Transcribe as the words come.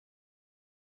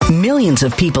Millions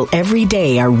of people every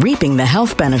day are reaping the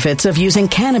health benefits of using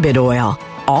cannabis oil,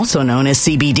 also known as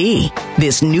CBD.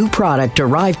 This new product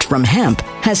derived from hemp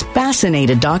has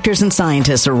fascinated doctors and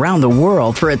scientists around the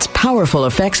world for its powerful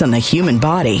effects on the human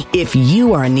body. If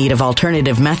you are in need of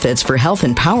alternative methods for health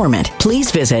empowerment, please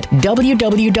visit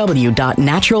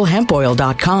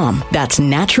www.naturalhempoil.com. That's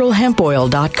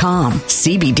naturalhempoil.com.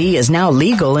 CBD is now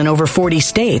legal in over 40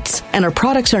 states, and our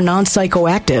products are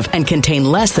non-psychoactive and contain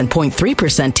less than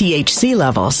 0.3% THC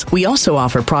levels. We also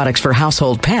offer products for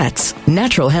household pets.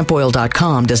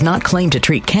 Naturalhempoil.com does not claim to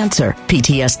treat cancer,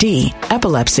 PTSD,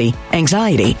 epilepsy,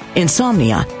 anxiety,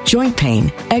 insomnia, joint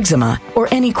pain, eczema, or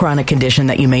any chronic condition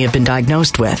that you may have been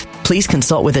diagnosed with. Please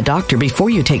consult with a doctor before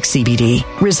you take CBD.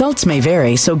 Results may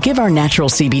vary, so give our natural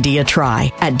CBD a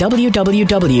try at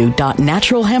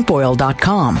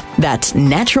www.naturalhempoil.com. That's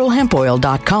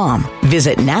naturalhempoil.com.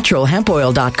 Visit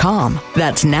naturalhempoil.com.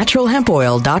 That's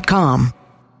naturalhempoil.com.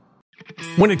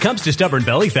 When it comes to stubborn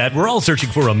belly fat, we're all searching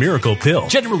for a miracle pill.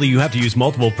 Generally, you have to use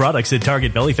multiple products that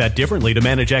target belly fat differently to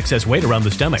manage excess weight around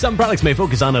the stomach. Some products may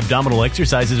focus on abdominal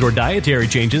exercises or dietary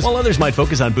changes, while others might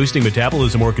focus on boosting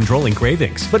metabolism or controlling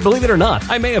cravings. But believe it or not,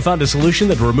 I may have found a solution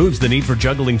that removes the need for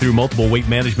juggling through multiple weight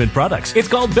management products. It's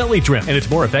called Belly Trim, and it's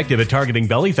more effective at targeting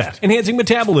belly fat, enhancing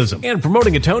metabolism, and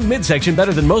promoting a toned midsection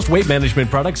better than most weight management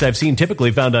products I've seen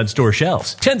typically found on store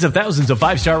shelves. Tens of thousands of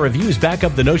 5-star reviews back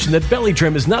up the notion that Belly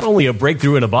Trim is not only a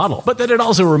breakthrough in a bottle, but that it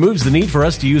also removes the need for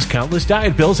us to use countless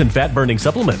diet pills and fat-burning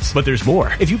supplements. But there's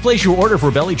more. If you place your order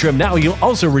for Belly Trim now, you'll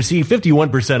also receive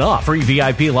 51% off, free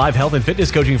VIP live health and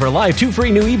fitness coaching for life, 2 free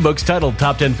new ebooks titled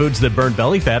Top 10 Foods That Burn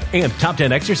Belly Fat and Top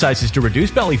 10 Exercises to Reduce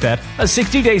Belly Fat, a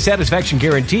 60-day satisfaction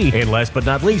guarantee, and last but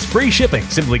not least, free shipping.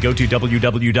 Simply go to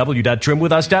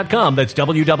www.trimwithus.com. That's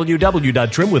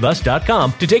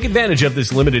www.trimwithus.com to take advantage of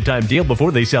this limited time deal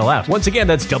before they sell out. Once again,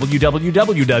 that's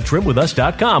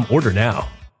www.trimwithus.com. Order now.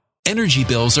 Energy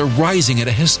bills are rising at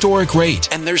a historic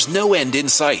rate, and there's no end in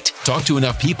sight. Talk to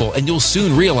enough people, and you'll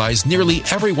soon realize nearly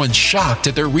everyone's shocked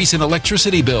at their recent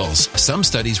electricity bills. Some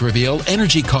studies reveal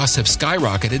energy costs have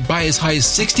skyrocketed by as high as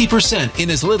 60%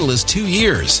 in as little as 2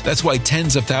 years. That's why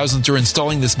tens of thousands are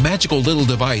installing this magical little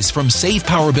device from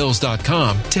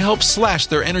SavePowerBills.com to help slash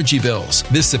their energy bills.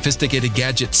 This sophisticated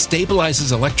gadget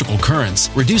stabilizes electrical currents,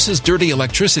 reduces dirty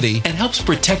electricity, and helps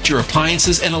protect your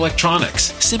appliances and electronics.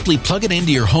 Simply plug it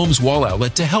into your home's wall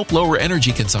outlet to help lower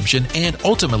energy consumption and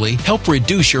ultimately help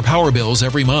reduce your power bills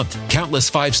every month.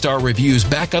 Countless 5-star reviews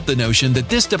back up the notion that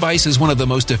this device is one of the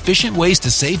most efficient ways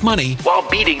to save money while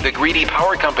beating the greedy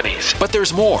power companies. But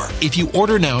there's more. If you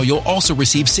order now, you'll also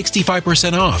receive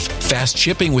 65% off, fast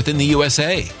shipping within the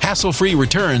USA, hassle-free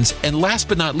returns, and last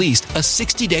but not least, a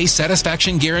 60-day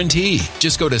satisfaction guarantee.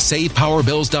 Just go to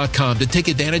SavePowerBills.com to take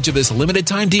advantage of this limited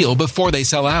time deal before they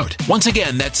sell out. Once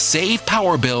again, that's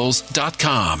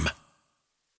SavePowerBills.com.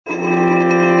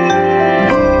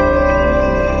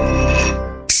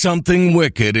 Something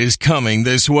wicked is coming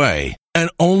this way,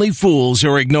 and only fools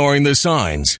are ignoring the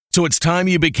signs. So it's time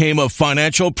you became a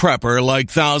financial prepper like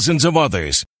thousands of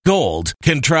others. Gold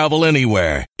can travel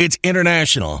anywhere. It's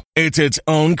international. It's its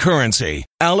own currency.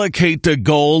 Allocate to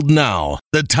gold now,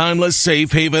 the timeless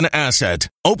safe haven asset.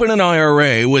 Open an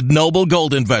IRA with Noble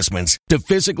Gold Investments to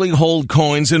physically hold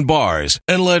coins and bars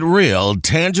and let real,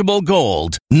 tangible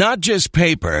gold, not just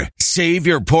paper, save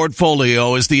your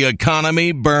portfolio as the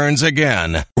economy burns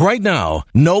again. Right now,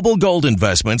 Noble Gold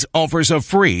Investments offers a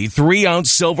free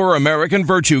 3-ounce silver American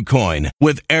Virtue coin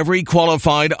with every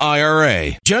qualified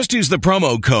IRA. Just use the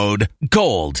promo code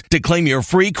GOLD to claim your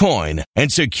free coin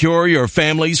and secure your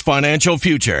family's financial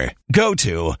future. Go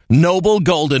to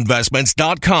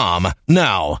noblegoldinvestments.com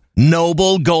now.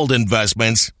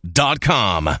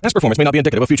 noblegoldinvestments.com. Past performance may not be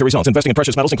indicative of future results. Investing in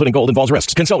precious metals, including gold, involves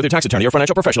risks. Consult with your tax attorney or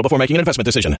financial professional before making an investment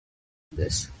decision.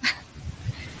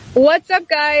 What's up,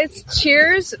 guys?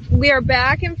 Cheers. We are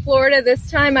back in Florida.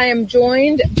 This time I am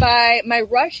joined by my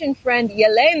Russian friend,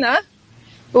 Elena.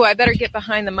 Oh, I better get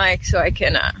behind the mic so I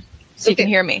can... you can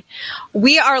hear me.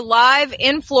 We are live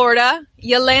in Florida,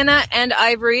 Elena and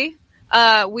Ivory.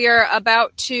 We are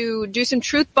about to do some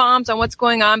truth bombs on what's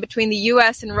going on between the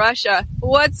U.S. and Russia.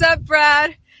 What's up,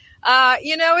 Brad?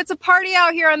 It's a party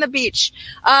out here on the beach.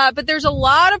 But there's a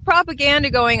lot of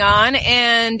propaganda going on,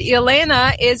 and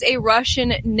Elena is a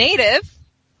Russian native.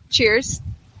 Cheers.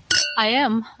 I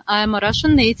am. I'm a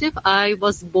Russian native. I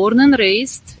was born and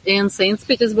raised in St.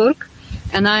 Petersburg,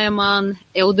 and I am an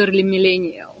elderly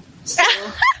millennial. So,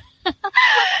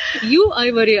 you,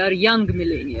 Ivory, are young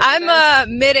millennial. I'm a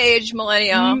mid-aged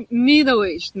millennial.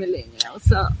 Middle-aged millennial.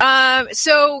 So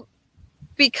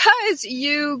because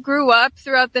you grew up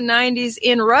throughout the 90s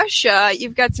in Russia,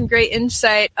 you've got some great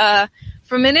insight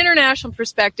from an international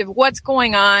perspective, what's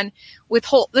going on with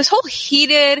this whole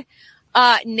heated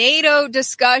NATO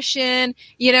discussion.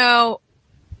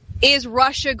 Is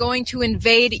Russia going to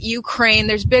invade Ukraine?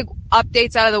 There's big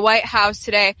updates out of the White House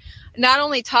today, not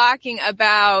only talking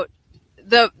about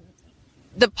the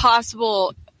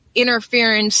possible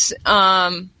interference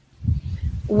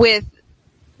with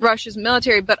Russia's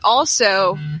military, but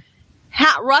also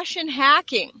Russian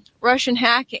hacking.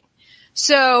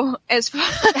 So as far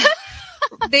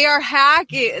they are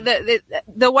hacking,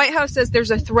 the White House says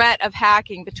there's a threat of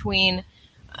hacking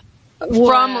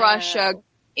from Russia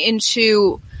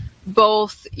into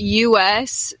both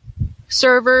U.S.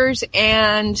 servers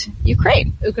and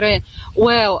Ukraine.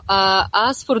 Well,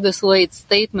 as for this late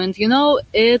statement,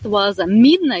 it was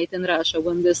midnight in Russia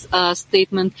when this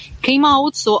statement came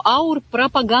out, so our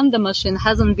propaganda machine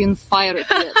hasn't been fired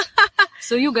yet.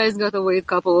 So you guys got to wait a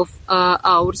couple of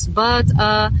hours. But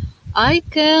I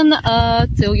can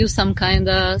tell you some kind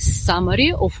of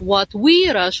summary of what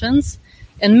we Russians,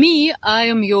 and me, I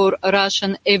am your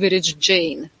Russian average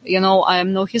Jane. I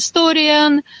am no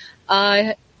historian.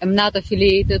 I am not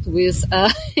affiliated with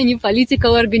any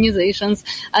political organizations.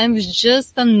 I'm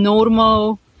just a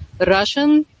normal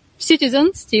Russian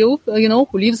citizen still,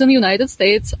 who lives in the United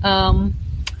States.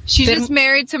 She's just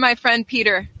married to my friend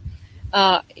Peter.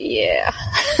 Yeah.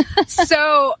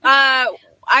 So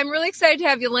I'm really excited to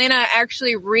have Elena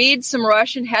actually read some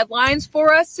Russian headlines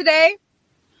for us today.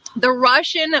 The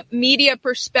Russian media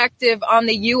perspective on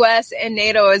the U.S. and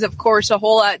NATO is, of course, a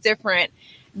whole lot different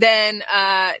than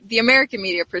the American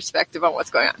media perspective on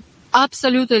what's going on.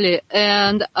 Absolutely.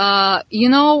 And,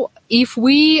 if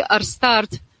we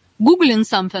start Googling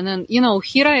something and,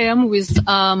 here I am with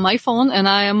my phone and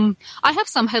I have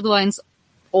some headlines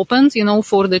opened,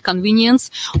 for the convenience.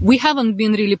 We haven't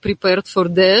been really prepared for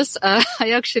this.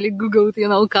 I actually Googled,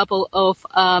 a couple of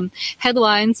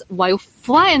headlines while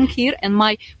flying here, and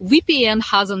my VPN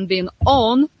hasn't been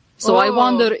on. So I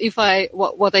wonder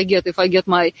what I get if I get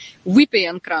my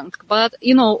VPN cranked. But,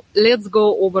 let's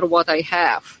go over what I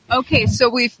have. Okay, so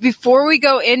before we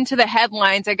go into the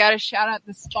headlines, I got to shout out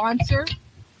the sponsor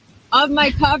of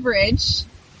my coverage,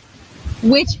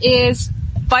 which is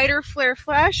Fighter Flare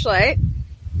Flashlight.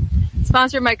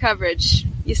 Sponsor of my coverage.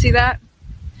 You see that?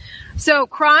 So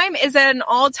crime is at an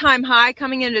all-time high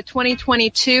coming into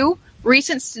 2022.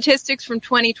 Recent statistics from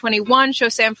 2021 show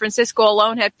San Francisco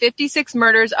alone had 56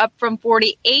 murders, up from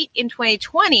 48 in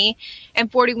 2020 and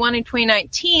 41 in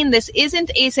 2019. This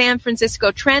isn't a San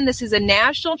Francisco trend. This is a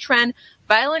national trend.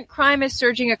 Violent crime is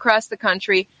surging across the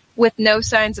country with no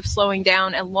signs of slowing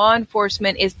down, and law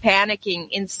enforcement is panicking.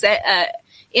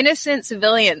 Innocent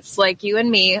civilians like you and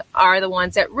me are the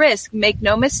ones at risk. Make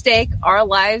no mistake, our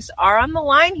lives are on the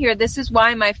line here. This is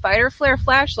why my Fighter Flare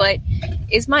flashlight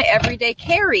is my everyday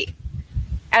carry.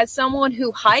 As someone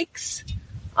who hikes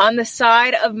on the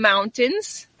side of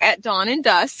mountains at dawn and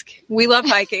dusk, we love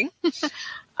hiking.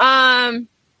 The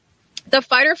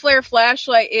Fighter Flare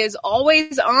flashlight is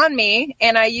always on me,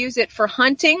 and I use it for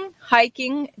hunting,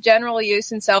 hiking, general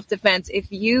use, and self-defense.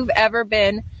 If you've ever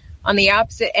been on the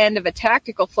opposite end of a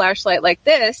tactical flashlight like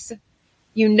this,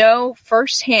 you know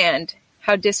firsthand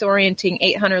how disorienting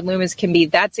 800 lumens can be.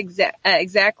 That's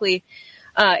exactly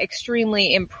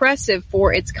extremely impressive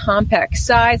for its compact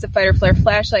size. The Fighter Flare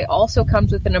flashlight also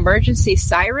comes with an emergency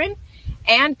siren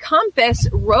and compass,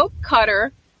 rope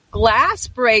cutter, glass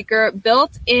breaker,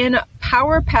 built-in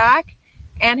power pack,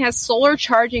 and has solar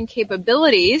charging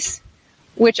capabilities,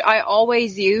 which I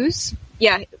always use.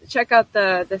 Yeah, check out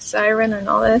the siren and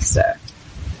all this.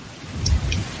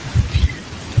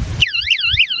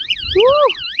 Woo!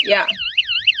 Yeah.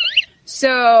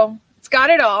 So it's got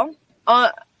it all.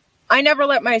 I never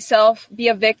let myself be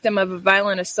a victim of a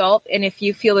violent assault, and if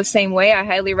you feel the same way, I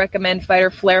highly recommend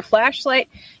Fighter Flare flashlight.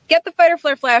 Get the Fighter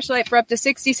Flare flashlight for up to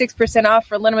 66% off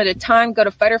for a limited time. Go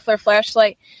to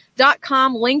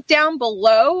fighterflareflashlight.com. Link down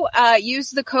below. Use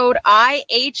the code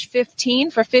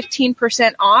IH15 for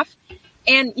 15% off.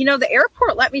 And, the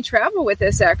airport let me travel with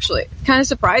this, actually. Kind of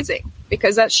surprising,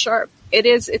 because that's sharp.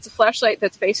 It's a flashlight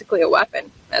that's basically a weapon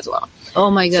as well.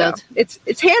 Oh, my God. So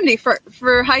it's handy for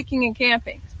hiking and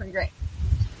camping. It's pretty great.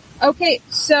 Okay,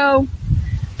 so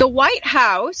the White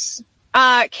House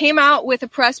came out with a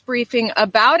press briefing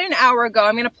about an hour ago.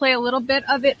 I'm going to play a little bit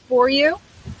of it for you,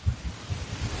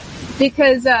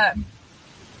 because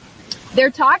they're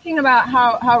talking about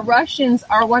how Russians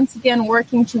are once again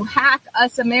working to hack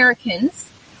us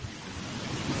Americans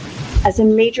as a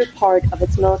major part of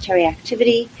its military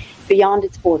activity beyond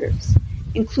its borders,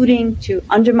 including to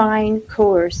undermine,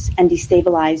 coerce, and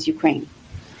destabilize Ukraine.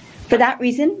 For that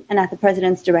reason, and at the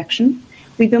President's direction,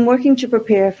 we've been working to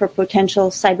prepare for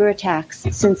potential cyber attacks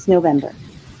since November.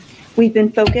 We've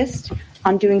been focused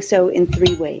on doing so in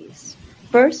 3 ways.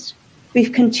 First,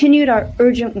 we've continued our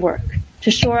urgent work to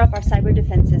shore up our cyber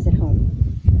defenses at home.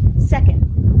 Second,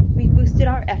 we've boosted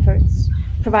our efforts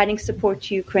providing support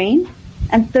to Ukraine.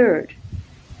 And third,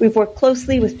 we've worked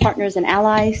closely with partners and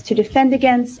allies to defend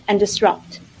against and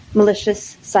disrupt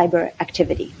malicious cyber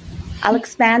activity. I'll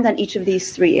expand on each of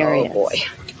these 3 areas. Oh boy.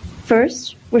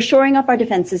 First, we're shoring up our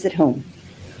defenses at home.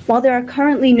 While there are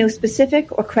currently no specific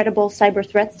or credible cyber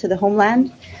threats to the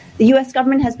homeland, the U.S.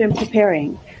 government has been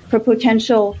preparing for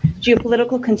potential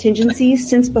geopolitical contingencies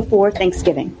since before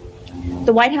Thanksgiving.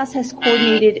 The White House has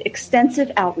coordinated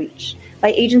extensive outreach by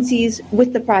agencies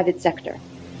with the private sector,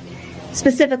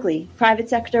 specifically private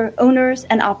sector owners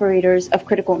and operators of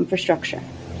critical infrastructure.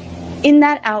 In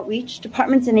that outreach,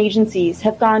 departments and agencies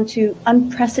have gone to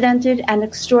unprecedented and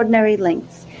extraordinary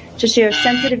lengths to share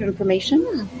sensitive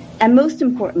information and, most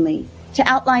importantly, to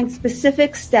outline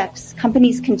specific steps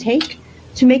companies can take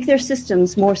to make their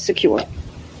systems more secure.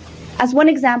 As one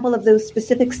example of those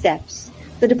specific steps,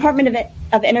 the Department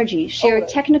of Energy shared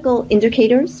technical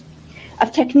indicators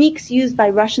of techniques used by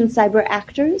Russian cyber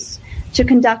actors to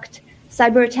conduct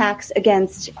cyber attacks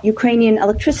against Ukrainian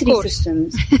electricity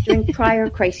systems during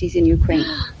prior crises in Ukraine.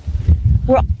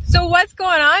 So what's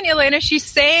going on, Elena? She's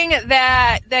saying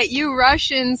that you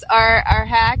Russians are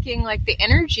hacking like the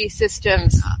energy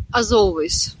systems. As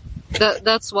always,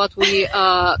 that's what we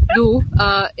do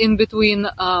in between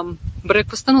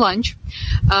breakfast and lunch.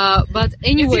 But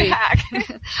anyway, hack.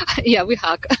 Yeah, we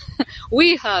hack.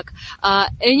 We hack.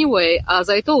 Anyway, as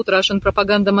I told, Russian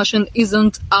propaganda machine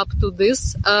isn't up to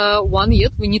this one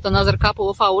yet. We need another couple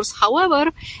of hours.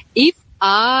 However, if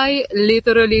I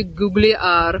literally Google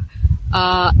R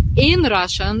in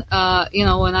Russian,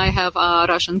 when I have a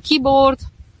Russian keyboard,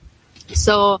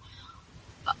 so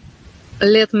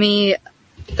let me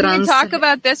Can we talk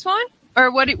about this one? Or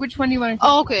which one do you want to talk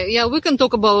about? Okay, yeah, we can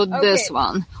talk about this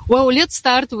one. Well, let's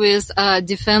start with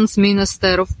Defense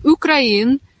Minister of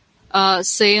Ukraine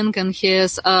saying in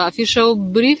his official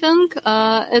briefing,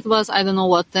 it was,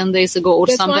 10 days ago or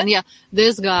this something. One? Yeah,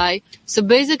 this guy. So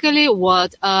basically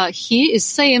what he is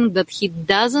saying that he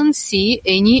doesn't see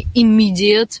any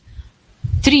immediate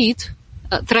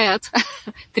threat,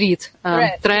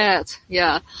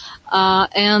 yeah,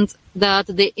 and that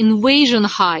the invasion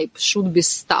hype should be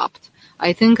stopped.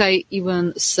 I think I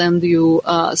even sent you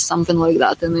something like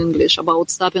that in English about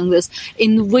stopping this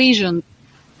invasion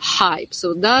hype.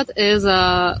 So that is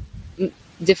a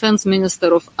defense minister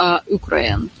of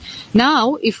Ukraine.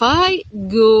 Now, if I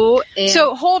go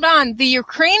So hold on, the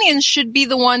Ukrainians should be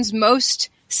the ones most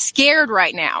scared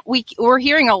right now. We're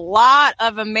hearing a lot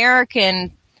of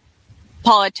American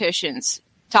politicians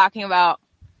talking about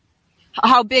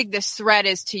how big this threat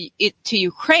is to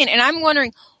Ukraine. And I'm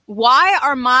wondering, why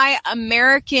are my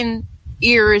American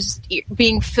ears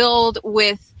being filled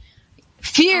with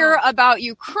fear about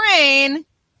Ukraine?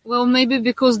 Well, maybe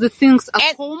because the things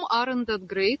at home aren't that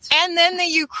great. And then the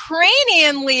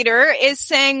Ukrainian leader is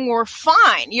saying we're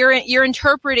fine. You're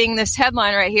interpreting this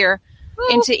headline right here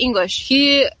into English.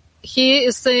 He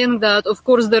is saying that, of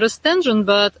course, there is tension,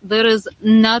 but there is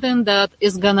nothing that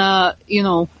is gonna,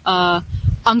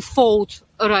 unfold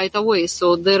right away.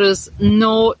 So there is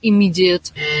no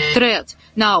immediate threat.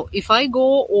 Now, if I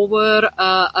go over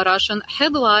Russian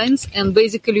headlines and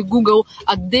basically Google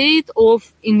a date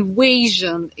of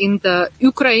invasion into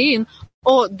Ukraine,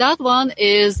 that one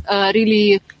is a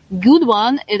really good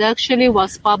one. It actually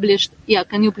was published. Yeah,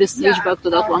 can you please switch back to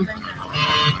that one?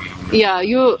 Yeah,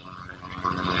 you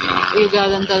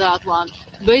got into that one.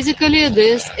 Basically,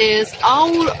 this is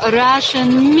our Russian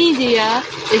media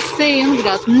is saying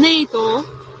that NATO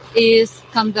is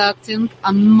conducting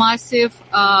a massive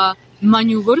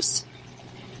maneuvers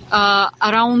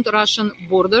around Russian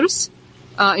borders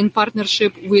in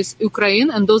partnership with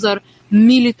Ukraine, and those are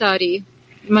military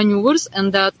maneuvers,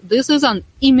 and that this is an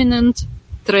imminent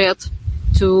threat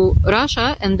to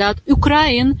Russia, and that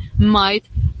Ukraine might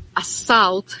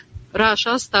assault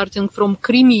Russia, starting from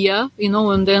Crimea,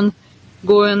 and then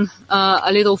going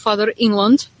a little further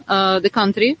inland, the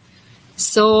country.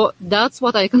 So that's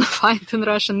what I can find in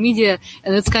Russian media,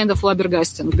 and it's kind of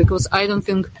flabbergasting because I don't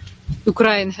think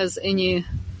Ukraine has any,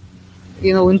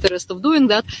 interest of doing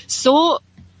that. So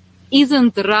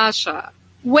isn't Russia?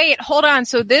 Wait, hold on.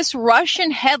 So this Russian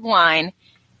headline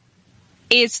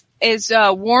is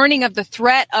a warning of the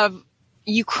threat of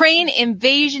Ukraine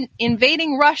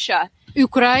invading Russia.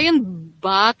 Ukraine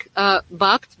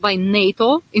backed by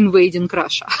NATO invading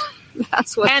Russia.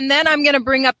 That's what. And then I'm going to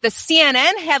bring up the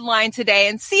CNN headline today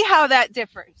and see how that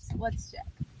differs. Let's check.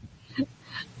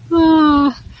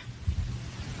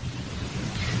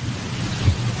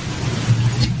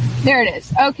 There it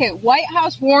is. Okay, White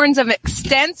House warns of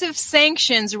extensive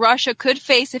sanctions Russia could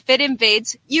face if it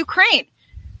invades Ukraine.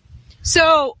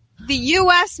 So the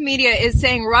U.S. media is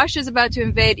saying Russia's about to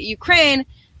invade Ukraine.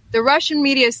 The Russian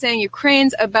media is saying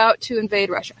Ukraine's about to invade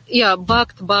Russia. Yeah,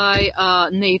 backed by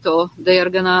NATO. They are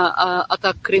gonna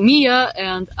attack Crimea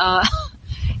and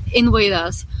invade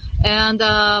us. And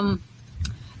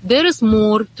there is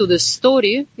more to the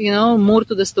story, more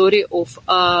to the story of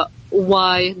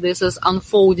why this is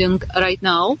unfolding right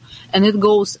now. And it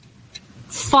goes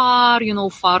far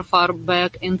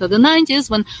back into the 90s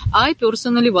when I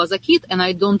personally was a kid, and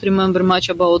I don't remember much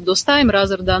about those time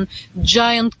rather than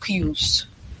giant queues.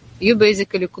 You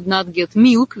basically could not get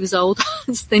milk without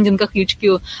standing a huge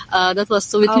queue. That was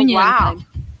Soviet Union time.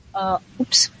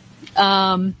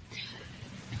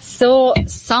 So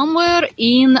somewhere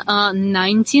in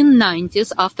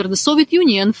 1990s, after the Soviet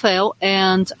Union fell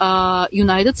and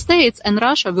United States and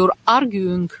Russia were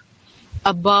arguing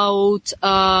about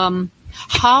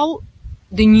how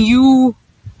the new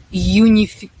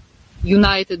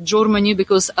united Germany,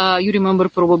 because you remember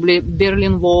probably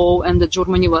Berlin Wall and the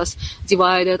Germany was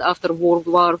divided after World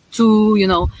War II,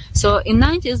 So in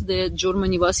 90s, the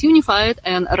Germany was unified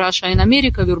and Russia and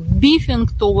America were beefing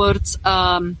towards,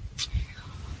 how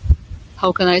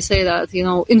can I say that,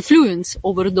 influence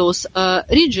over those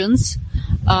regions.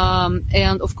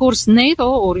 And of course, NATO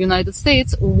or United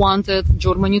States wanted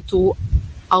Germany to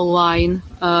align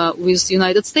with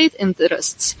United States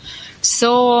interests.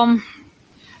 So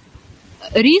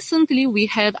recently we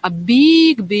had a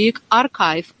big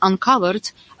archive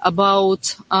uncovered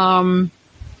about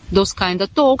those kind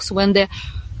of talks when the...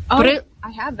 I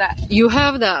have that. You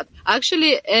have that.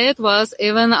 Actually, it was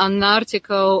even an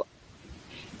article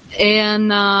in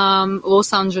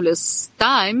Los Angeles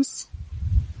Times.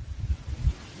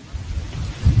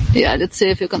 Yeah, let's see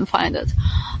if you can find it.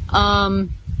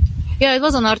 It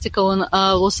was an article in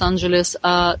Los Angeles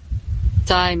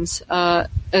Times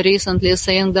recently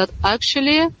saying that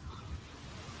actually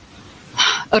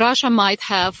Russia might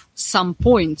have some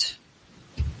point.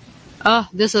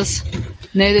 This is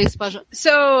NATO expansion.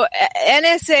 So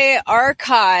NSA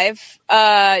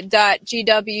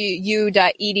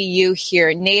archive.gwu.edu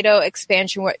here, NATO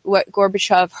expansion, what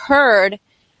Gorbachev heard.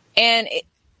 And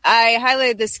I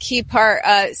highlighted this key part.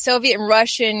 Soviet and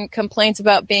Russian complaints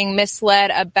about being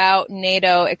misled about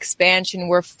NATO expansion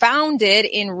were founded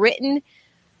in written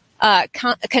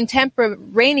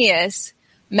contemporaneous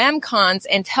memcons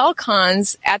and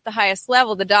telcons at the highest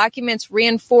level. The documents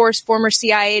reinforce former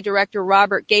CIA Director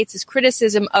Robert Gates'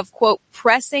 criticism of, quote,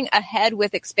 pressing ahead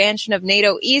with expansion of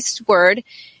NATO eastward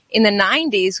in the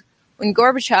 90s when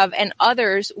Gorbachev and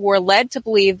others were led to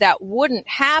believe that wouldn't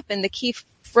happen. The key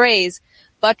phrase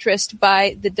buttressed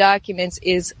by the documents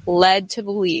is led to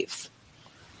believe.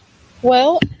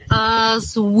 Well,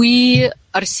 as we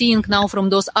are seeing now from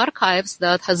those archives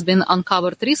that has been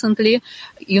uncovered recently,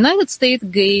 United States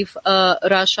gave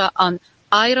Russia an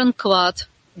ironclad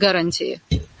guarantee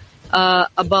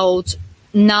about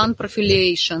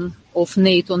non-proliferation of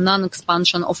NATO,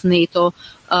 non-expansion of NATO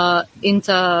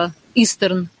into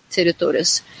eastern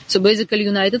territories. So basically,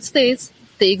 United States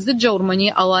takes the Germany,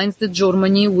 aligns the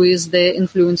Germany with the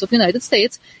influence of United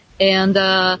States, and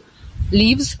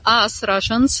leaves us,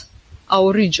 Russians,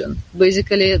 our region.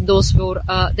 Basically, those were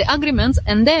the agreements.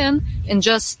 And then, in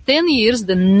just 10 years,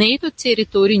 the NATO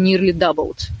territory nearly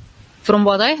doubled. From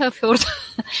what I have heard,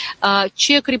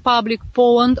 Czech Republic,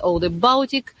 Poland, all the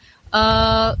Baltic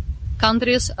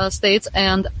countries, states,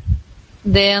 and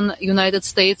then United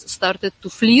States started to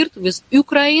flirt with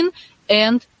Ukraine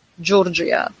and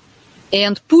Georgia.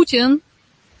 And Putin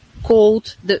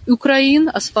called the Ukraine,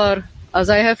 as far as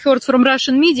I have heard from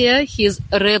Russian media, his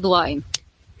red line.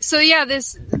 So yeah,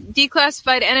 this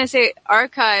declassified NSA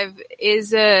archive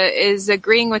is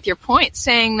agreeing with your point,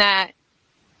 saying that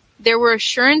there were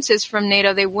assurances from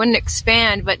NATO they wouldn't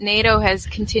expand, but NATO has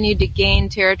continued to gain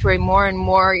territory, more and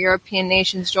more European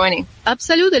nations joining.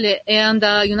 Absolutely, and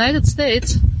United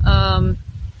States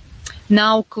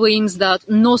now claims that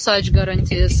no such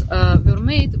guarantees were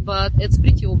made, but it's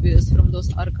pretty obvious from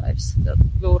those archives that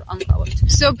were uncovered.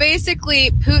 So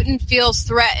basically, Putin feels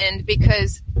threatened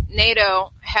because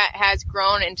NATO has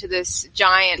grown into this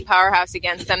giant powerhouse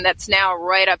against them that's now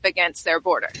right up against their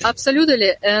border.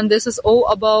 Absolutely, and this is all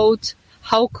about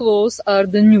how close are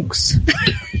the nukes.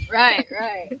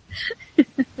 Right.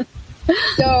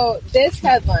 So this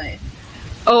headline.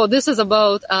 Oh, this is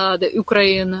about the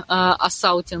Ukraine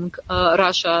assaulting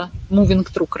Russia, moving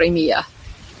through Crimea,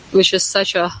 which is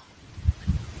such a...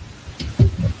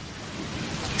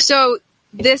 So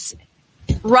this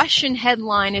Russian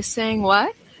headline is saying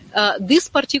what? This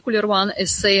particular one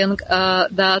is saying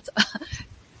that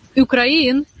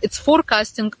Ukraine, it's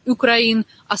forecasting Ukraine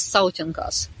assaulting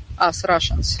us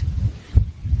Russians.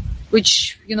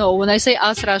 Which, when I say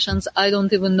us Russians, I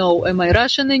don't even know, am I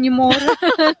Russian anymore?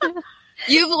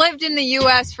 You've lived in the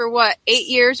U.S. for what, 8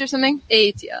 years or something?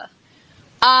 8, yeah.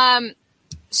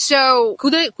 So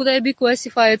could I be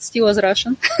classified still as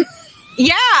Russian?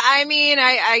 Yeah, I mean,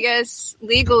 I guess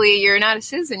legally you're not a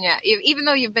citizen yet, even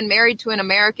though you've been married to an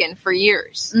American for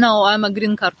years. No, I'm a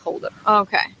green card holder.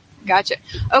 Okay, gotcha.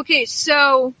 Okay,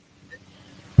 so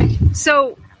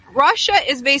Russia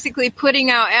is basically putting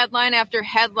out headline after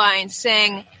headline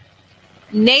saying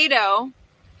NATO,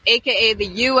 aka the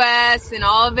U.S. and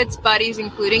all of its buddies,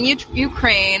 including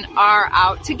Ukraine, are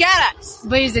out to get us.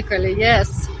 Basically,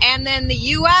 yes. And then the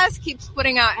U.S. keeps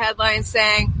putting out headlines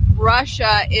saying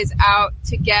Russia is out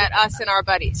to get us and our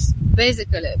buddies.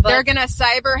 Basically. They're going to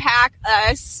cyber hack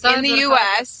us in the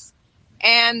U.S.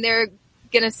 and they're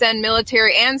going to send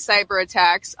military and cyber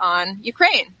attacks on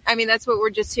Ukraine. I mean, that's what we're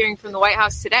just hearing from the White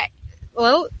House today.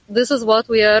 Well, this is what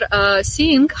we are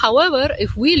seeing. However,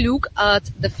 if we look at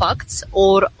the facts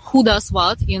or who does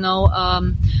what,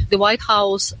 the White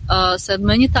House said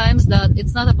many times that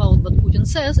it's not about what Putin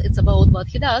says, it's about what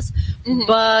he does. Mm-hmm.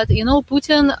 But,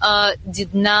 Putin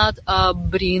did not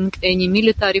bring any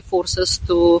military forces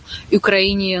to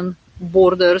Ukrainian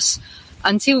borders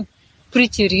until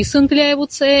pretty recently, I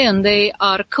would say, and they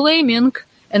are claiming.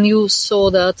 And you saw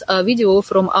that video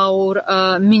from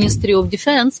our Ministry of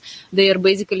Defense. They are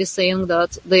basically saying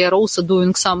that they are also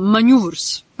doing some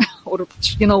maneuvers or,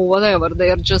 whatever. They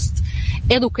are just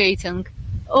educating.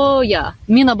 Oh, yeah,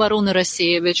 Minobороны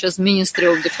России, which is Ministry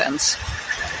of Defense.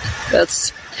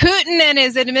 That's Putin and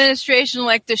his administration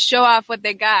like to show off what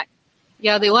they got.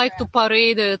 Yeah, they like to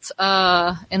parade it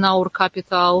in our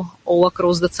capital all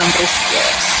across the central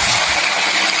squares.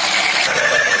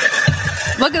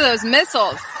 Look at those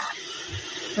missiles.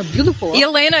 They're beautiful.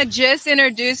 Elena just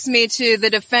introduced me to the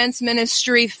Defense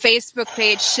Ministry Facebook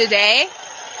page today.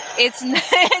 It's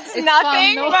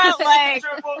nothing but like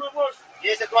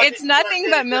it's nothing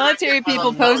but military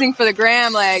people posing for the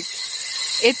gram. Like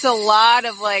it's a lot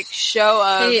of like show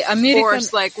of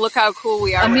force. Like look how cool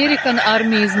we are. American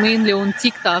army is mainly on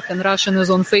TikTok and Russian is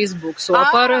on Facebook. So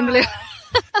apparently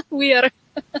we are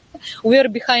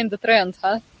behind the trend,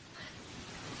 huh?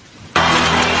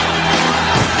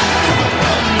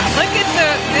 Look at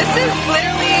this is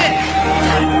literally,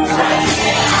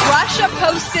 Russia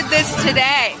posted this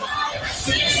today.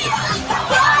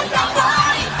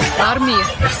 Army.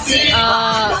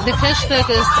 The hashtag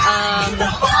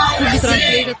could be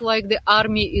translated like the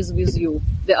army is with you.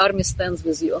 The army stands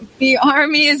with you. The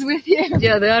army is with you.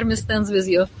 Yeah, the army stands with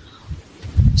you.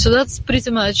 So that's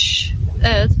pretty much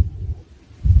it.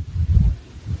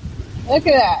 Look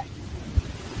at that.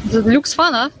 It looks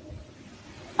fun, huh?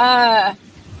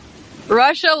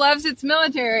 Russia loves its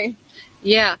military.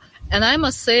 Yeah, and I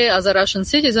must say, as a Russian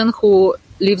citizen who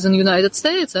lives in the United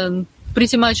States and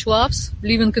pretty much loves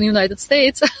living in the United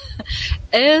States,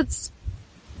 it's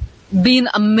been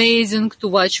amazing to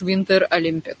watch Winter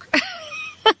Olympic.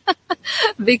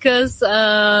 Because...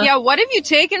 what have you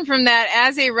taken from that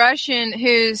as a Russian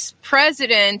whose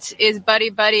president is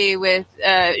buddy-buddy with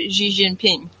Xi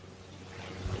Jinping?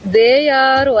 They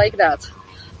are like that.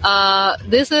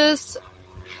 This is...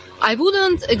 I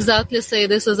wouldn't exactly say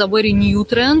this is a very new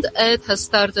trend. It has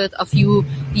started a few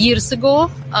years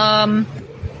ago.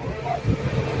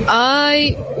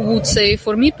 I would say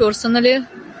for me personally,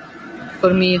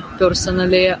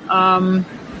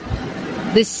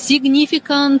 the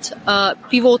significant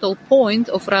pivotal point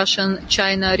of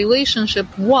Russian-China relationship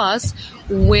was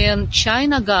when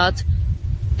China got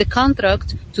the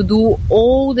contract to do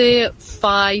all the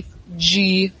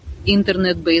 5G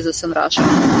internet bases in Russia.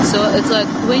 So it's like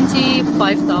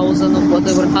 25,000 of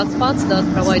whatever hotspots that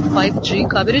provide 5G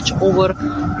coverage over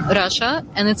Russia,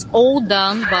 and it's all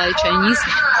done by Chinese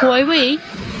Huawei,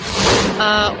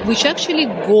 which actually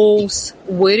goes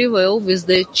very well with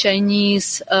the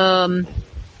Chinese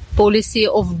policy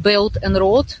of Belt and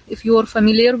Road, if you are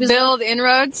familiar with Belt and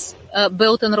Roads?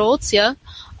 Belt and Roads, yeah,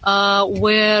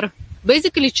 where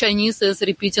basically Chinese is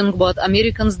repeating what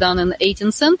Americans done in the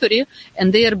 18th century,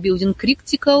 and they are building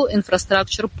critical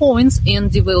infrastructure points in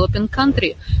developing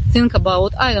country. Think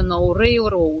about,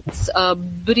 railroads,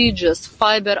 bridges,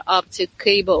 fiber optic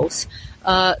cables.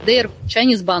 They are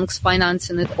Chinese banks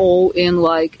financing it all in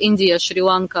like India, Sri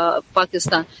Lanka,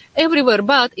 Pakistan, everywhere.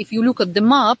 But if you look at the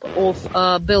map of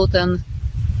Belt and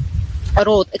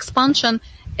Road expansion,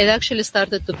 it actually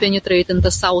started to penetrate into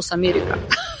South America.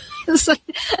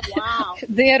 Wow.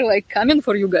 They are like coming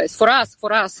for you guys, for us,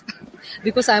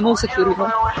 because I'm also curious.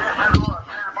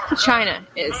 China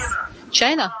is.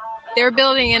 China. They're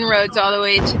building inroads all the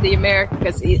way to the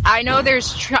Americas. I know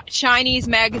there's Chinese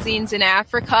magazines in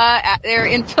Africa. They're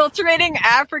infiltrating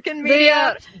African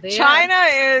media. China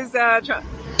is, I don't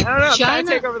know, trying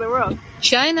to take over the world.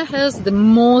 China has the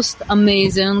most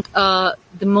amazing, the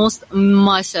most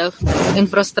massive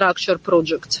infrastructure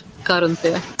project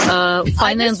currently,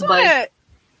 financed by...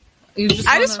 I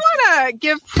just want to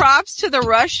give props to the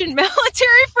Russian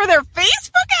military for their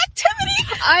Facebook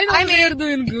activity. I mean, they're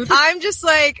doing good. I'm just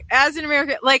like, as an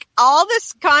American, like all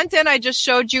this content I just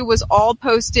showed you was all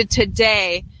posted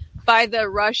today by the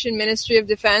Russian Ministry of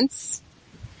Defense.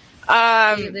 They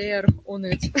are on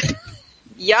it.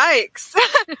 Yikes.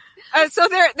 So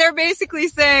they're basically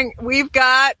saying, we've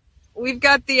got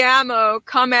the ammo,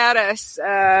 come at us,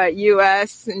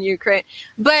 US and Ukraine.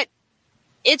 But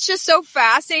it's just so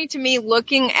fascinating to me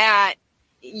looking at,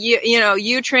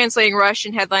 you translating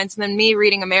Russian headlines and then me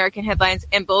reading American headlines,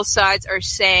 and both sides are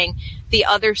saying the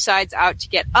other side's out to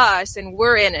get us and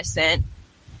we're innocent.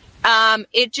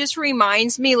 It just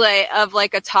reminds me of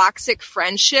a toxic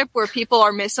friendship where people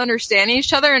are misunderstanding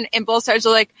each other and both sides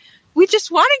are like, we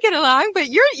just want to get along, but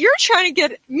you're trying to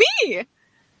get me.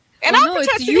 And I'm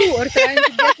it's you are trying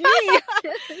to get me.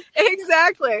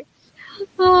 Exactly.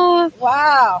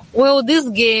 Wow. Well, this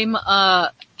game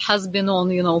has been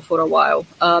on, for a while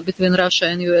between Russia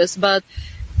and US. But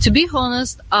to be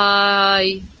honest,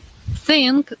 I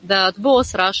think that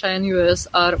both Russia and US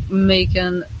are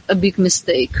making a big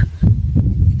mistake.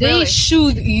 They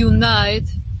should unite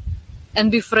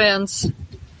and be friends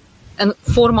and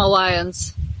form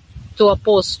alliance to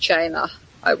oppose China,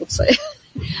 I would say,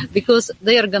 because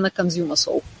they are gonna consume us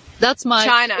all. That's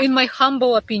in my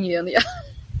humble opinion, yeah.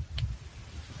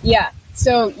 Yeah.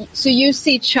 So you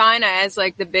see China as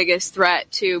the biggest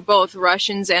threat to both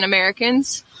Russians and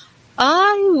Americans?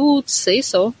 I would say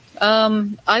so.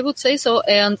 And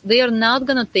they are not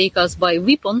gonna take us by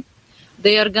weapon.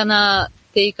 They are gonna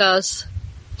take us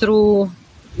through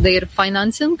their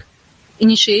financing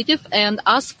initiative. And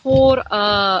as for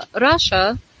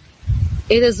Russia,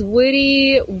 it is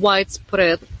very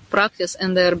widespread practice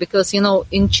in there because,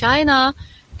 in China,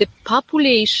 the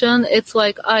population, it's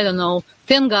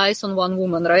 10 guys on one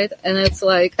woman, right? And it's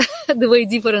the way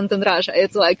different in Russia.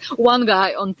 It's one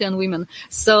guy on 10 women.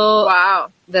 So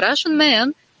wow. The Russian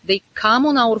men, they come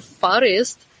on our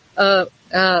forest,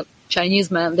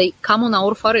 Chinese men, they come on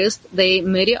our forest, they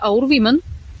marry our women,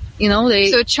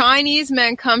 So Chinese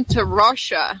men come to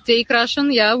Russia. Take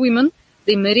Russian, women,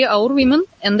 they marry our women,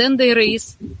 and then they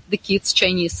raise the kids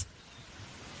Chinese.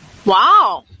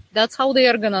 Wow. That's how they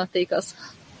are gonna take us.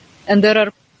 And there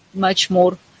are much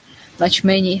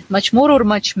many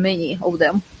of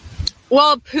them.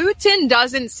 Well, Putin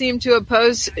doesn't seem to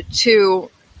oppose to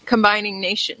combining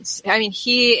nations. I mean,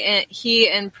 he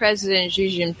and President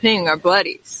Xi Jinping are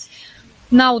buddies.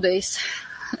 Nowadays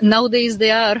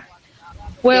they are.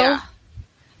 Well,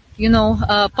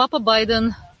 Papa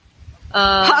Biden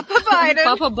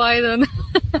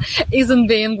isn't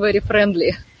being very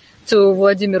friendly to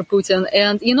Vladimir Putin.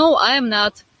 And,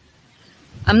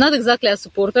 I'm not exactly a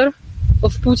supporter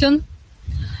of Putin.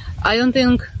 I don't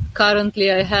think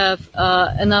currently I have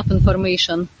enough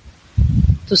information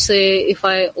to say if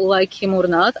I like him or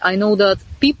not. I know that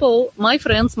people, my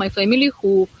friends, my family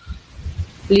who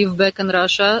live back in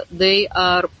Russia, they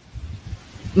are,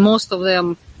 most of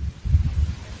them,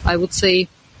 I would say,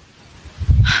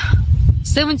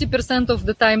 70% of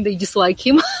the time they dislike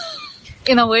him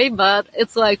in a way, but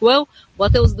it's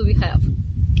what else do we have?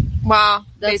 Wow.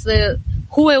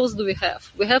 Who else do we have?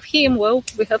 We have him. Well,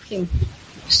 we have him.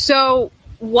 So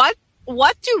what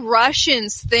do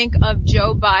Russians think of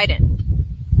Joe Biden?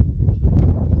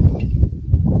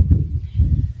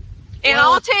 And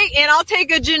I'll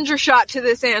take a ginger shot to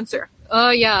this answer.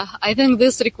 Yeah, I think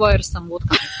this requires some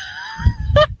vodka.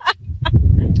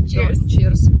 Cheers.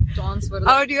 Cheers. To answer that.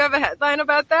 Oh, do you have a headline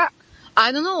about that?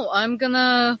 I don't know. I'm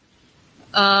gonna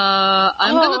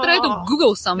try to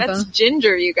Google something. That's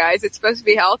ginger, you guys. It's supposed to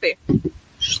be healthy.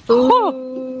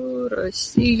 Что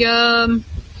Россия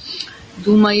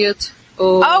думает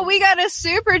о... Oh, we got a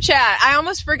super chat. I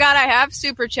almost forgot I have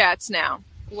super chats now.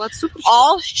 What super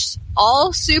chat?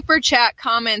 All super chat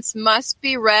comments must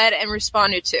be read and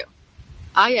responded to.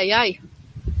 Ay.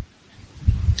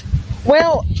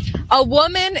 Well, a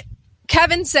woman,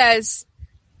 Kevin says,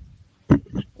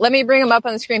 let me bring him up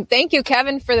on the screen. Thank you,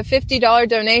 Kevin, for the $50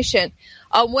 donation.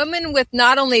 A woman with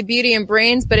not only beauty and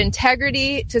brains, but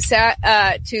integrity to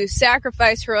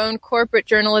sacrifice her own corporate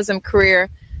journalism career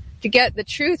to get the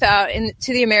truth out and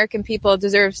to the American people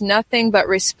deserves nothing but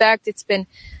respect. It's been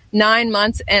 9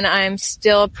 months, and I'm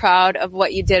still proud of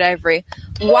what you did, Ivory.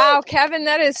 Wow, Kevin,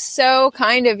 that is so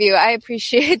kind of you. I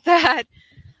appreciate that.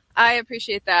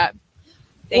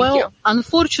 Thank you.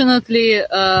 Unfortunately,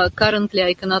 currently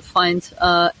I cannot find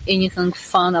anything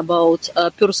fun about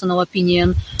personal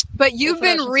opinion. But you've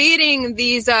been reading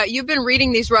these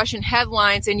Russian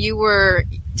headlines, and you were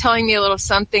telling me a little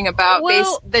something about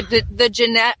the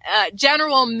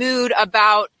general mood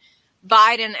about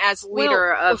Biden as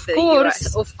leader of the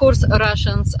U.S. Of course,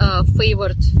 Russians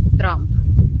favored Trump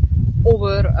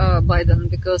over Biden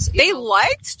because they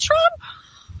liked Trump.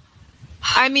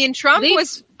 I mean, Trump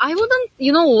was. I wouldn't,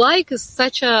 like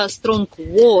such a strong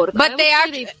word. But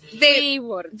they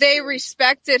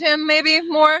respected him maybe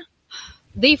more.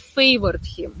 They favored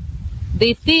him.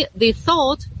 They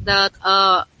thought that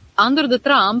under the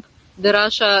Trump, the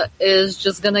Russia is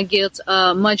just gonna get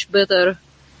a much better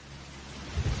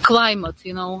climate,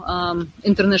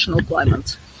 international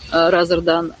climate, rather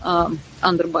than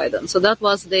under Biden. So that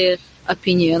was the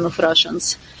opinion of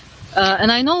Russians.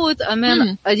 And I know it. I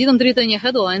mean, I didn't read any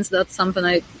headlines. That's something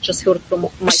I just heard from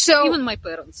even my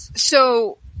parents.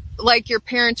 So, like your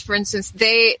parents, for instance,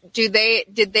 did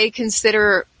they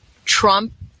consider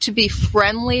Trump to be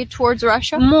friendly towards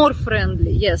Russia? More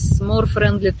friendly, yes. More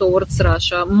friendly towards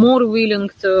Russia. More willing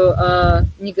to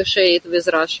negotiate with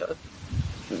Russia.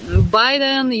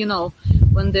 Biden,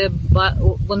 when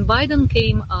Biden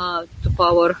came to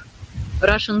power,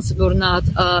 Russians were not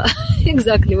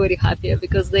exactly very happy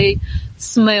because they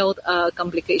smelled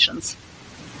complications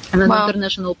and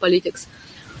international politics,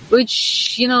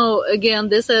 which, again,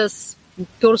 this is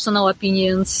personal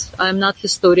opinions. I'm not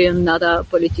historian, not a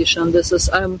politician.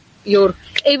 I'm your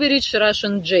average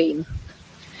Russian Jane.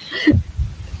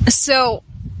 So,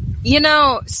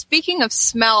 speaking of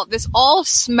smell, this all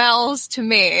smells to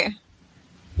me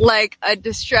like a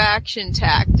distraction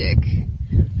tactic.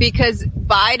 Because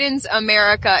Biden's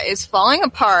America is falling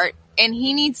apart and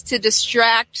he needs to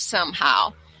distract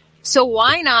somehow. So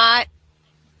why not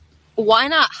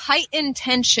heighten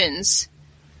tensions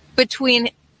between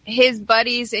his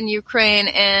buddies in Ukraine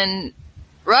and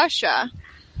Russia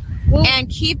and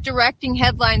keep directing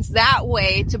headlines that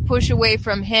way to push away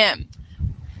from him?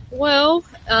 Well,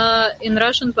 in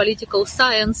Russian political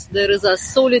science, there is a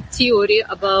solid theory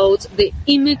about the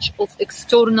image of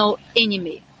external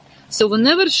enemy. So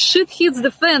whenever shit hits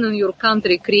the fan in your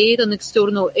country, create an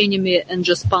external enemy and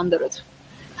just ponder it.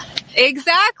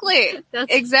 Exactly.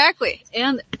 Exactly.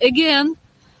 And again,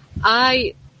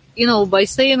 by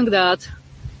saying that,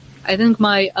 I think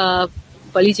my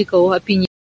political opinion.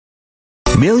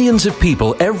 Millions of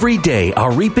people every day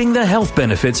are reaping the health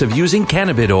benefits of using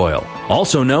cannabis oil,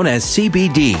 also known as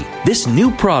CBD. This new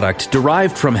product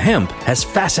derived from hemp has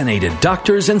fascinated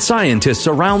doctors and scientists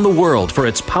around the world for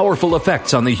its powerful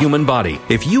effects on the human body.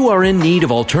 If you are in need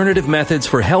of alternative methods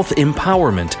for health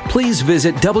empowerment, please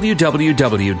visit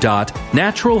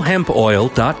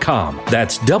www.naturalhempoil.com.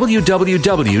 That's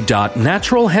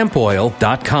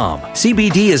www.naturalhempoil.com.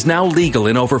 CBD is now legal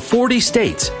in over 40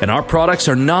 states, and our products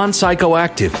are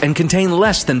non-psychoactive and contain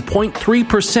less than 0.3%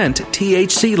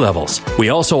 THC levels. We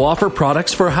also offer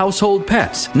products for household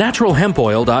pets.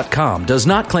 NaturalHempOil.com does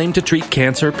not claim to treat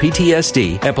cancer,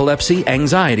 PTSD, epilepsy,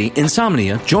 anxiety,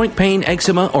 insomnia, joint pain,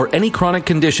 eczema, or any chronic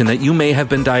condition that you may have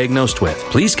been diagnosed with.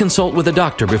 Please consult with a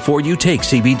doctor before you take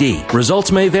CBD.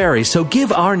 Results may vary, so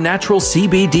give our natural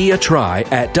CBD a try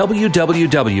at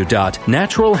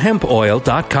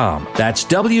www.naturalhempoil.com. That's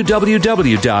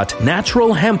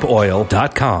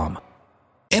www.naturalhempoil.com.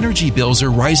 Energy bills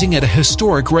are rising at a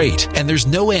historic rate, and there's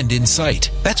no end in sight.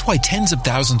 That's why tens of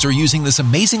thousands are using this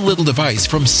amazing little device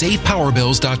from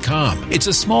SavePowerBills.com. It's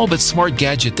a small but smart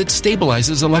gadget that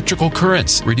stabilizes electrical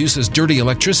currents, reduces dirty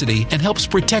electricity, and helps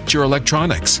protect your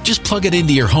electronics. Just plug it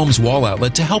into your home's wall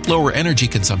outlet to help lower energy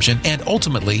consumption and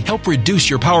ultimately help reduce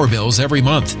your power bills every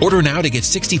month. Order now to get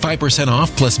 65%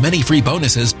 off plus many free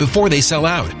bonuses before they sell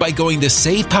out by going to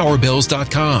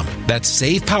SavePowerBills.com. That's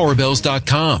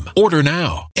SavePowerBills.com. Order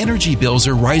now. Energy bills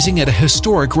are rising at a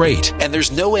historic rate, and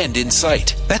there's no end in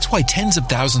sight. That's why tens of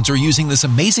thousands are using this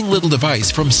amazing little device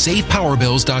from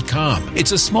SavePowerBills.com.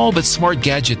 It's a small but smart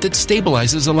gadget that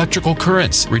stabilizes electrical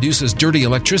currents, reduces dirty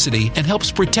electricity, and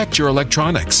helps protect your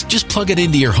electronics. Just plug it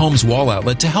into your home's wall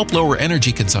outlet to help lower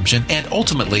energy consumption and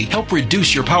ultimately help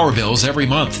reduce your power bills every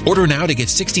month. Order now to get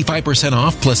 65%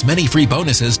 off plus many free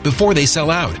bonuses before they sell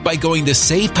out by going to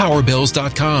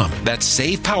SavePowerBills.com. That's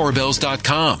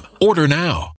SavePowerBills.com. Order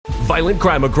now. Violent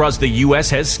crime across the U.S.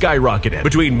 has skyrocketed.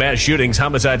 Between mass shootings,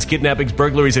 homicides, kidnappings,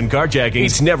 burglaries, and carjackings,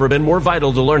 it's never been more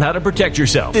vital to learn how to protect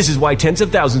yourself. This is why tens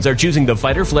of thousands are choosing the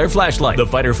Fighter Flare flashlight. The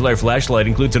Fighter Flare flashlight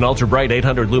includes an ultra-bright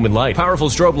 800-lumen light, powerful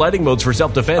strobe lighting modes for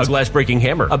self-defense, a glass-breaking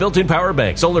hammer, a built-in power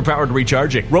bank, solar-powered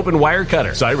recharging, rope and wire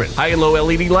cutter, siren, high and low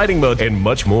LED lighting mode, and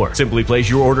much more. Simply place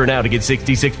your order now to get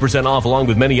 66% off along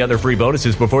with many other free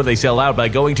bonuses before they sell out by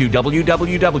going to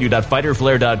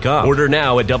www.fighterflare.com. Order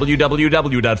now at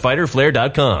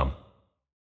www.fighterflare.com.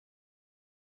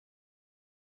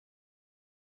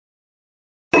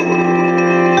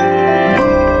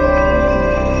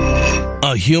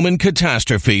 A human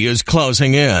catastrophe is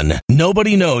closing in.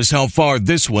 Nobody knows how far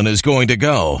this one is going to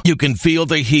go. You can feel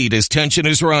the heat as tension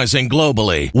is rising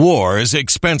globally. War is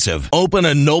expensive. Open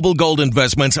a Noble Gold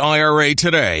Investments IRA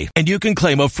today, and you can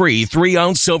claim a free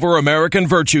 3-ounce silver American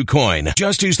Virtue coin.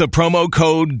 Just use the promo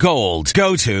code GOLD.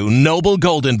 Go to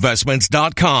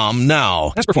noblegoldinvestments.com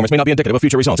now. Past performance may not be indicative of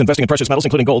future results. Investing in precious metals,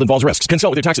 including gold, involves risks.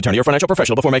 Consult with your tax attorney or financial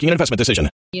professional before making an investment decision.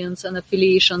 And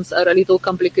affiliations are a little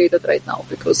complicated right now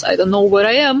because I don't know where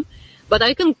I am, but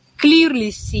I can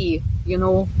clearly see,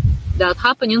 that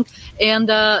happening.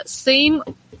 And same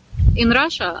in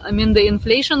Russia. I mean, the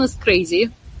inflation is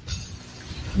crazy.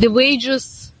 The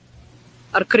wages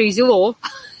are crazy low,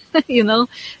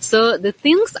 So the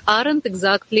things aren't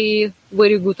exactly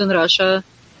very good in Russia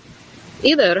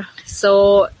either.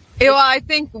 So well, I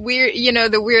think the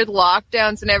weird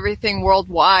lockdowns and everything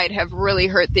worldwide have really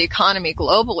hurt the economy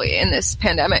globally in this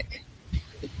pandemic.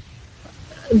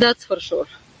 That's for sure.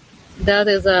 That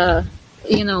is How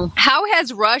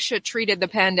has Russia treated the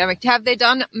pandemic? Have they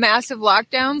done massive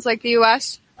lockdowns like the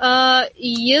U.S.?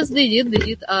 Yes, they did. They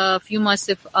did a few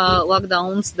massive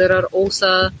lockdowns. There are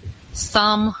also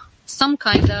some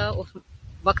kind of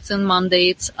vaccine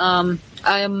mandates. I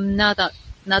am not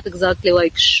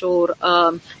exactly sure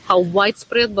how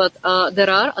widespread, but there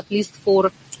are, at least for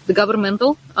the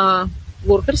governmental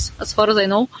workers, as far as I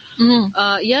know.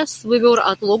 Mm-hmm. Yes, we were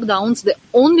at lockdowns. The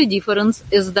only difference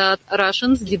is that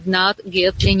Russians did not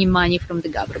get any money from the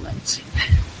government.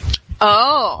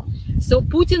 Oh. So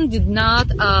Putin did not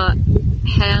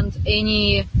hand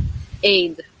any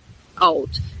aid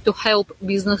out to help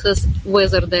businesses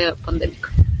weather the pandemic.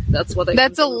 That's what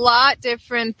That's a lot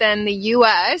different than the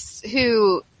U.S.,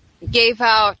 who gave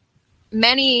out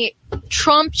many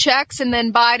Trump checks and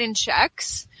then Biden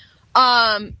checks.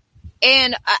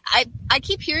 And I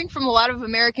keep hearing from a lot of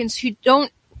Americans who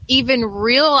don't even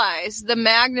realize the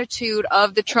magnitude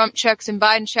of the Trump checks and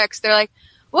Biden checks. They're like,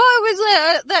 well, it was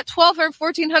that $1,200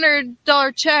 or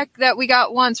 $1,400 check that we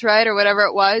got once, right? Or whatever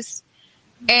it was.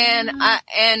 And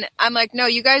I'm like, no,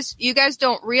 you guys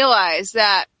don't realize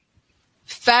that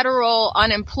federal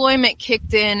unemployment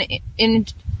kicked in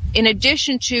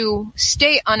addition to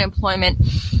state unemployment,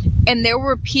 and there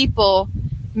were people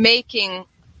making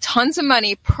tons of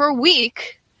money per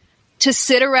week to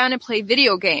sit around and play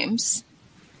video games.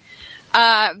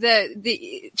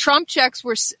 The Trump checks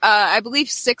were, I believe,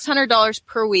 $600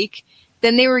 per week.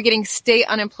 Then they were getting state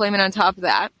unemployment on top of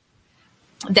that.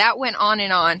 That went on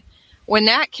and on. When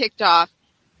that kicked off,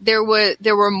 there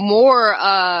were more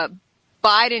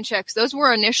Biden checks. Those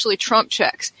were initially Trump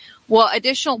checks. Well,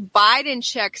 additional Biden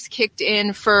checks kicked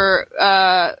in for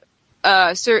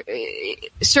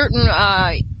certain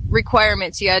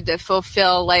requirements you had to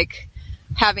fulfill, like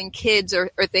having kids or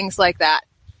things like that.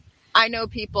 I know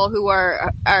people who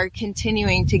are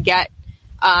continuing to get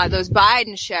those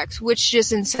Biden checks, which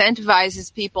just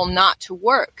incentivizes people not to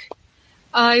work.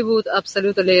 I would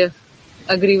absolutely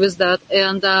agree with that.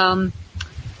 And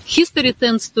history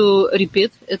tends to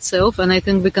repeat itself, and I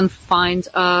think we can find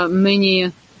many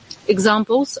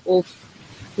examples of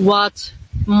what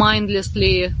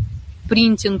mindlessly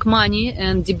printing money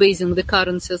and debasing the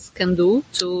currencies can do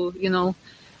to,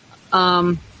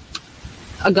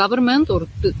 a government or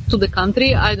to the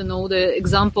country. I don't know. The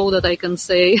example that I can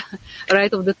say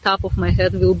right off the top of my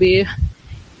head will be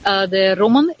the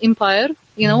Roman Empire,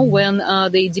 when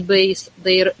they debased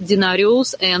their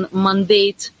denarius and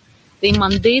they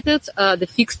mandated the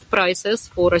fixed prices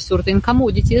for certain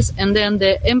commodities, and then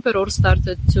the emperor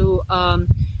started to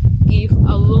give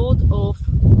a lot of,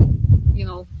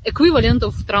 equivalent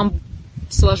of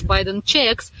Trump/Biden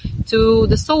checks to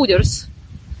the soldiers.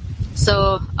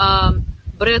 So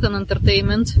bread and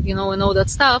entertainment, and all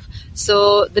that stuff.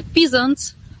 So the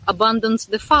peasants abandoned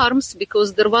the farms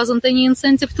because there wasn't any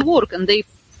incentive to work, and they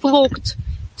flocked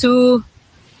to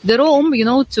the Rome,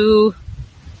 to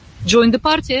join the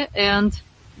party, and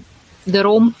the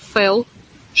Rome fell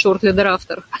shortly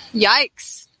thereafter.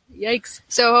 Yikes. Yikes.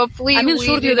 So hopefully we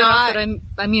shortly do not.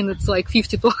 thereafter, it's like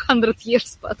 50 to 100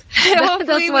 years, but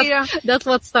that's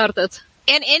what started.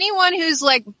 And anyone who's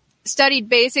like studied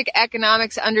basic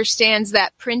economics understands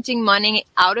that printing money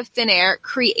out of thin air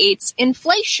creates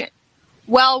inflation.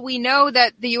 Well, we know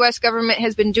that the U.S. government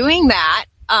has been doing that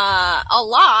a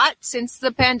lot since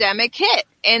the pandemic hit,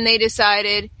 and they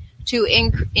decided to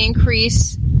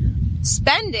increase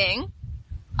spending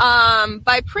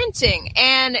by printing.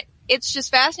 And it's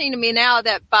just fascinating to me now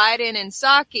that Biden and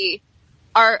Psaki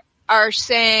are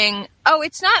saying, oh,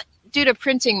 it's not due to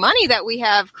printing money that we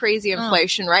have crazy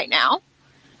inflation right now.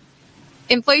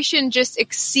 Inflation just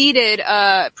exceeded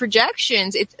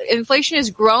projections. Inflation is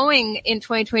growing in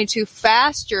 2022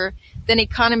 faster than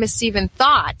economists even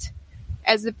thought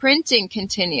as the printing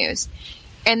continues.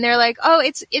 And they're like, oh,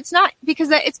 it's not because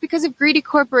it's because of greedy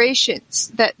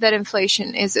corporations that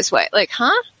inflation is this way. Like,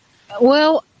 huh?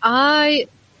 Well, I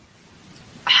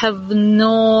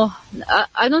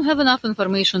don't have enough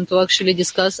information to actually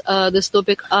discuss this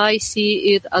topic. I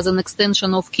see it as an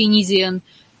extension of Keynesian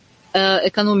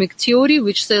economic theory,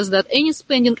 which says that any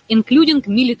spending, including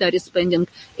military spending,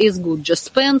 is good. Just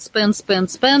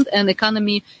spend, and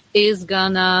economy is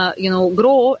gonna,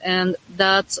 grow, and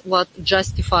that's what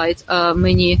justified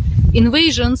many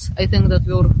invasions. I think that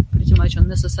were pretty much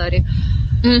unnecessary.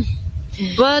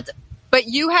 But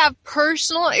you have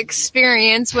personal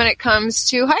experience when it comes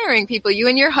to hiring people. You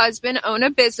and your husband own a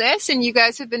business, and you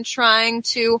guys have been trying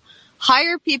to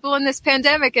hire people in this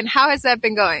pandemic. And how has that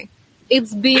been going?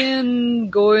 It's been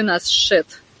going as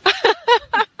shit.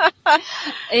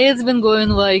 It's been going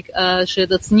like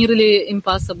shit. It's nearly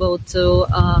impossible to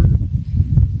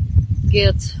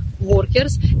get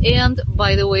workers. And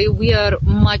by the way, we are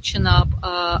matching up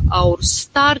our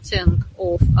starting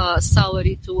of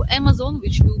salary to Amazon,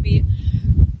 which will be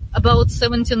about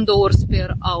 $17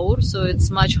 per hour. So it's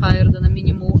much higher than a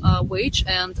minimum wage.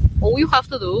 And all you have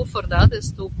to do for that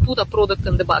is to put a product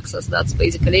in the boxes. That's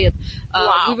basically it.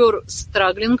 Wow. We were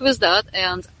struggling with that,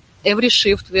 and every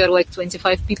shift we are like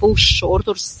 25 people short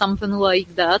or something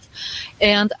like that.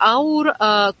 And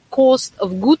our cost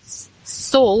of goods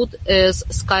sold is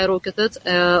skyrocketed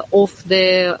of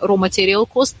the raw material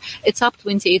cost. It's up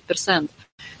 28%.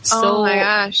 Oh my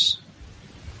gosh.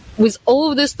 With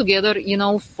all of this together,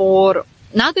 for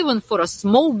not even for a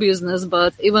small business,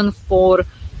 but even for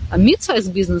a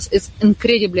mid-sized business, it's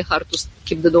incredibly hard to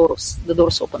keep the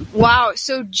doors open. Wow.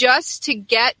 So just to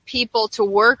get people to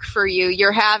work for you,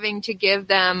 you're having to give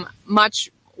them much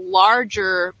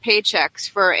larger paychecks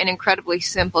for an incredibly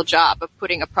simple job of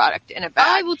putting a product in a bag.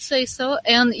 I would say so.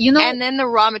 And, and then the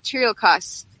raw material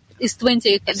costs is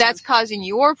 28%. That's causing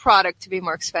your product to be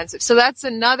more expensive. So that's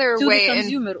another way the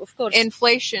consumer, of course.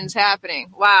 Inflation's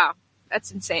happening. Wow.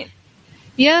 That's insane.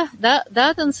 Yeah,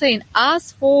 that's insane.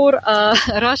 As for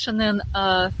Russian and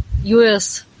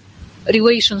U.S.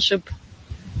 relationship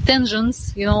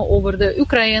tensions, over the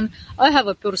Ukraine, I have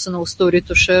a personal story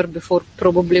to share before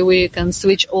probably we can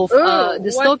switch off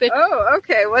this topic. Oh,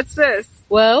 okay. What's this?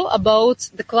 Well, about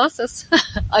the classes.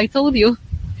 I told you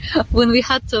when we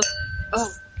had to...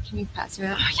 Oh, can you pass me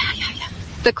that? Oh, yeah.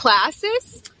 The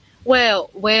classes? Well,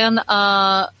 when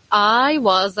I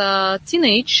was a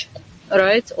teenage,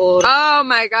 right? Oh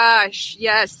my gosh,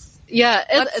 yes. Yeah,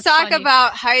 let's talk funny.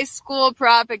 About high school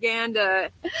propaganda,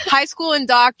 high school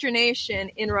indoctrination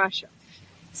in Russia.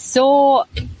 So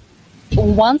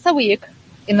once a week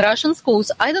in Russian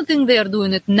schools, I don't think they are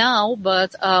doing it now,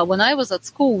 but when I was at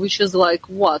school, which is like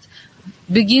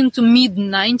begin to mid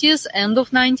 90s, end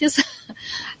of 90s,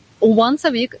 once a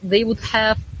week they would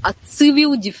have a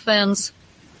civil defense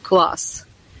class.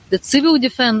 The civil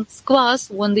defense class,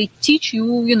 when they teach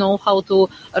you, how to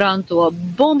run to a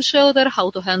bomb shelter, how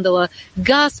to handle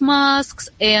gas masks,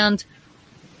 and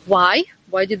why?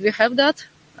 Why did we have that?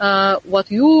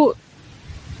 What you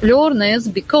learn is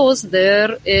because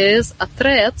there is a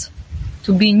threat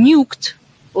to be nuked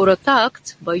or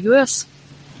attacked by US.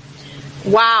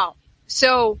 Wow.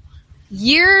 So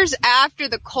years after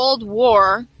the Cold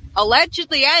War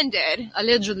allegedly ended,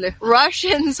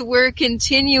 Russians were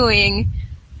continuing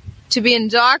to be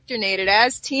indoctrinated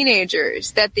as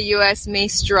teenagers that the U.S. may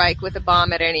strike with a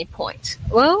bomb at any point.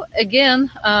 Well,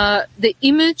 again, the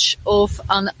image of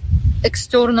an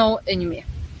external enemy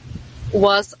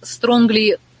was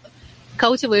strongly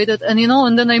cultivated. And,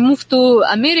 and then I moved to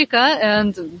America,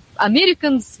 and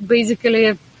Americans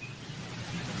basically,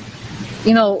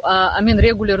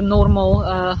 regular,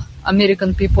 normal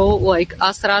American people like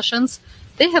us Russians,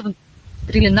 they have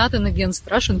really nothing against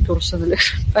Russian personally.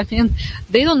 I mean,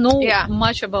 they don't know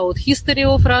much about history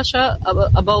of Russia,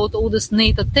 about all these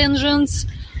NATO tensions.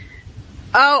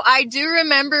 Oh, I do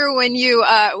remember when you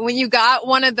got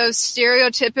one of those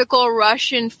stereotypical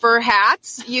Russian fur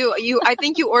hats. I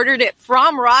think you ordered it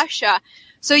from Russia.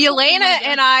 So Elena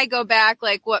and I go back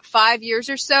 5 years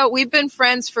or so. We've been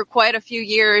friends for quite a few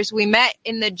years. We met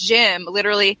in the gym,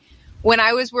 literally, when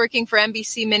I was working for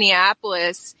NBC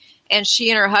Minneapolis, and she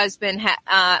and her husband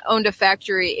owned a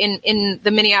factory in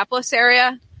the Minneapolis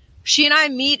area. She and I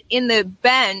meet in the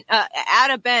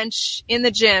at a bench in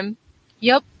the gym.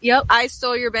 Yep. I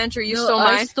stole your bench, or you stole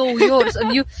mine? I stole yours,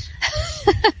 and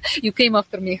you came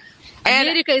after me. And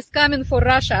America is coming for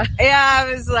Russia. Yeah,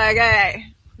 I was like,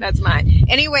 hey, that's mine.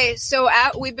 Anyway, so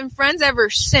we've been friends ever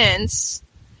since.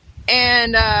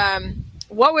 And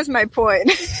what was my point?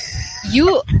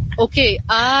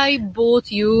 I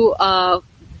bought you,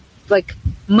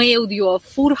 mailed you a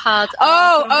fur hat.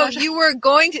 You were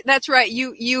going to, that's right.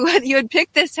 You had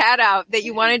picked this hat out that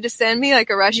you wanted to send me, like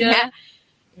a Russian hat.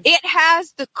 It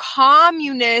has the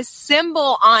communist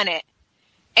symbol on it.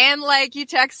 And you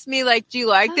text me do you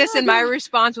like this? And my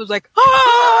response was and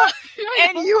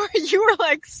you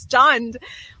were stunned.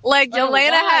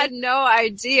 Elena had no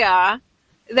idea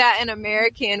that an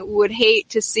American would hate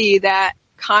to see that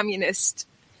communist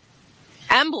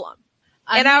emblem.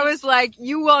 I was like,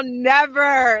 you will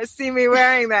never see me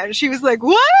wearing that. And she was like,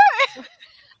 what?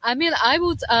 I mean, I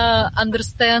would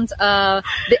understand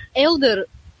the elder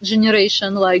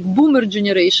generation, boomer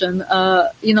generation,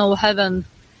 having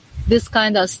this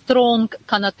kind of strong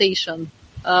connotation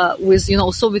with,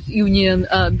 Soviet Union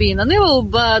being an evil,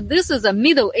 but this is a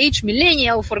middle-aged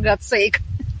millennial, for God's sake.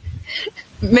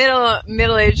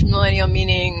 Middle-aged millennial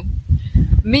meaning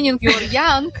you're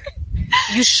young.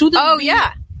 You shouldn't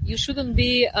you shouldn't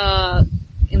be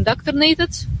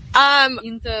indoctrinated.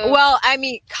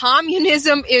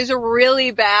 Communism is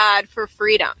really bad for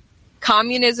freedom.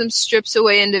 Communism strips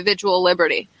away individual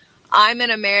liberty. I'm an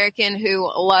American who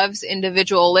loves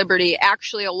individual liberty,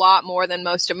 actually a lot more than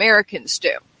most Americans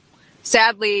do.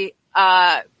 Sadly,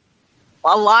 a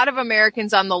lot of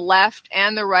Americans on the left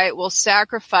and the right will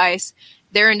sacrifice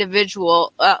their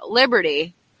individual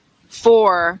liberty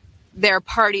for their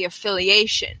party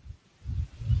affiliation.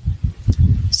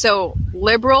 So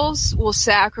liberals will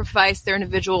sacrifice their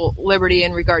individual liberty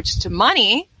in regards to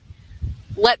money,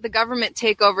 let the government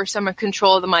take over some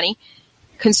control of the money.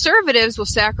 Conservatives will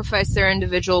sacrifice their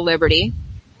individual liberty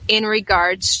in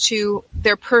regards to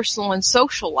their personal and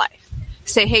social life.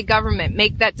 Say, hey, government,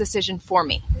 make that decision for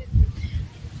me.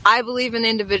 I believe in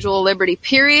individual liberty,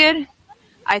 period.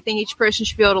 I think each person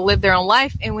should be able to live their own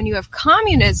life. And when you have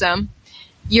communism,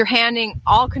 you're handing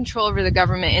all control over the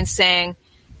government and saying,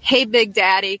 hey, Big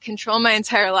Daddy, control my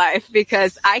entire life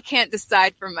because I can't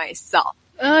decide for myself.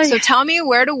 So tell me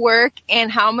where to work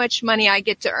and how much money I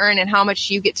get to earn and how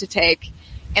much you get to take,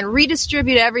 and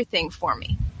redistribute everything for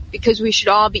me, because we should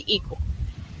all be equal.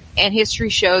 And history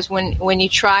shows when you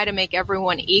try to make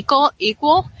everyone equal,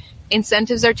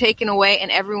 incentives are taken away and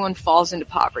everyone falls into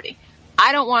poverty.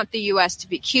 I don't want the U.S. to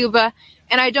be Cuba,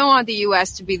 and I don't want the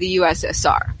U.S. to be the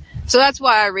USSR. So that's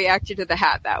why I reacted to the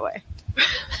hat that way.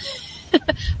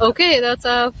 Okay, that's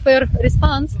a fair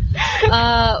response.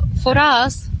 For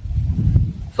us,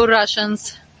 for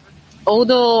Russians,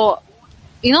 although,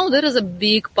 there is a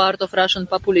big part of Russian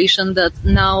population that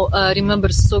now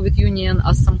remembers Soviet Union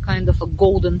as some kind of a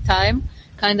golden time,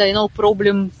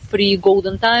 problem-free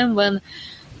golden time when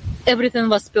everything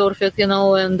was perfect, and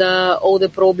all the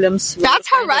problems. That's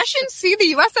how Russians see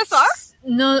the USSR?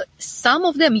 No, some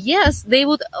of them, yes, they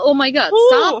would, oh my God,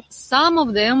 some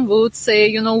of them would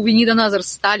say, we need another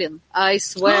Stalin, I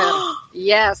swear.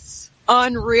 Yes.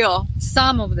 Unreal.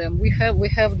 Some of them, we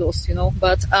have those,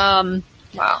 but,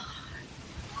 wow.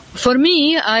 For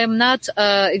me, I am not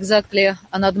exactly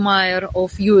an admirer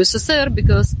of USSR,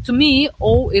 because to me,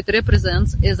 all it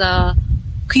represents is a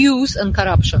queues and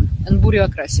corruption and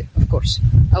bureaucracy, of course.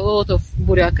 A lot of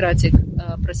bureaucratic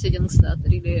proceedings that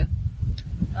really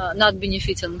not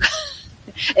benefiting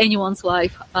anyone's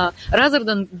life, rather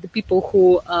than the people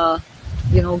who,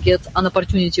 get an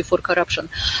opportunity for corruption.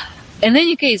 In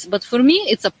any case, but for me,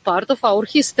 it's a part of our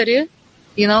history.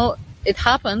 It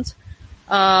happened.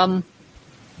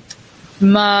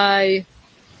 My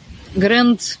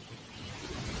grandparents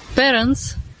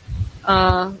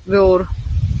were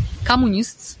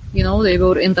communists, they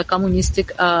were in the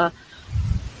communistic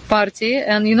party,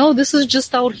 and this is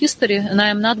just our history, and I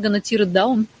am not going to tear it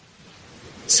down.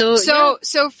 So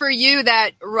for you,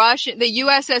 that the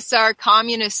USSR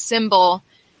communist symbol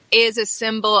is a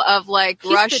symbol of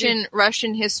history.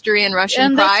 Russian history and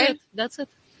Russian pride. That's it.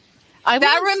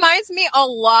 That reminds me a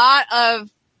lot of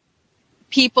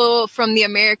people from the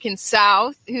American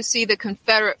South who see the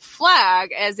Confederate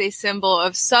flag as a symbol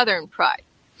of Southern pride.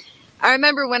 I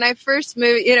remember when I first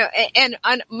moved,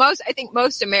 I think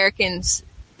most Americans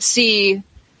see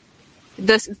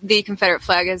the Confederate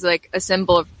flag as like a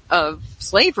symbol of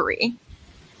slavery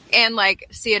and like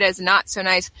see it as not so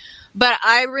nice. But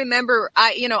I remember,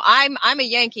 I'm a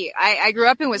Yankee. I grew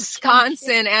up in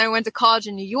Wisconsin and I went to college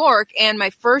in New York, and my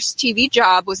first TV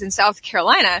job was in South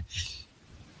Carolina.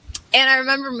 And I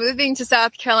remember moving to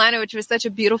South Carolina, which was such a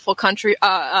beautiful country,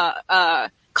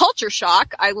 culture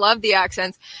shock. I love the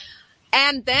accents.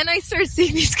 And then I started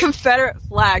seeing these Confederate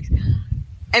flags,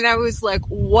 and I was like,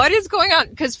 what is going on?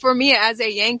 Because for me, as a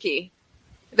Yankee,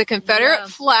 the Confederate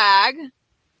flag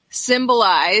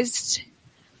symbolized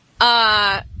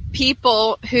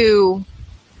people who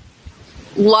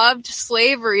loved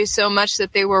slavery so much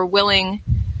that they were willing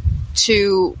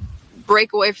to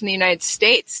break away from the United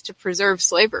States to preserve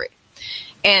slavery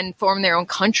and form their own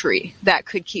country that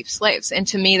could keep slaves. And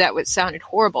to me, that sounded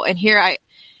horrible. And here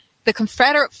the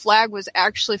Confederate flag was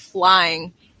actually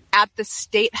flying at the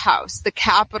State House, the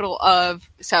capital of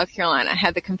South Carolina,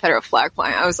 had the Confederate flag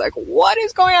flying. I was like, what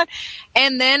is going on?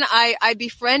 And then I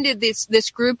befriended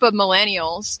this group of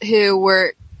millennials who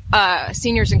were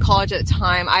seniors in college at the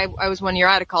time. I was 1 year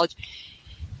out of college.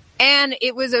 And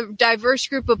it was a diverse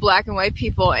group of black and white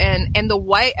people, and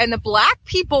the black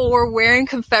people were wearing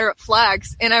Confederate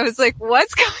flags. And I was like,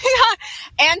 what's going on?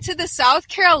 And to the South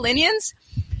Carolinians,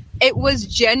 it was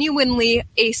genuinely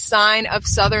a sign of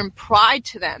Southern pride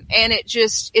to them. And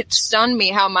it stunned me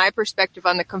how my perspective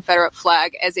on the Confederate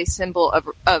flag as a symbol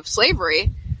of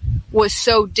slavery was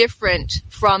so different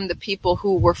from the people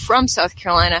who were from South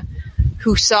Carolina,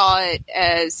 who saw it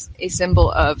as a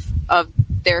symbol of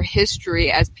their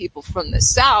history as people from the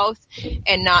South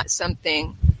and not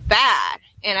something bad.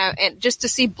 And just to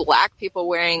see black people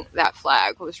wearing that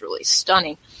flag was really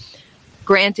stunning.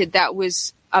 Granted, that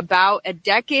was about a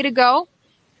decade ago,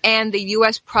 and the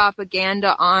U.S.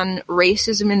 propaganda on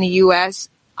racism in the U.S.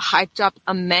 hyped up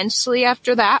immensely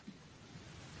after that.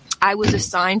 I was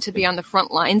assigned to be on the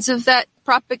front lines of that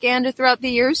propaganda throughout the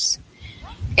years,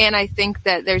 and I think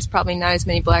that there's probably not as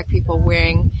many black people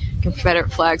wearing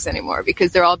Confederate flags anymore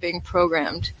because they're all being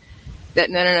programmed that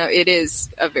no, it is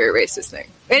a very racist thing.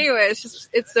 Anyway,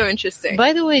 it's so interesting.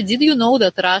 By the way, did you know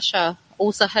that Russia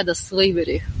also had a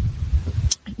slavery?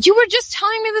 You were just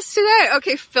telling me this today.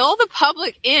 Okay, fill the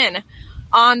public in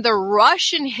on the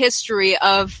Russian history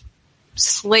of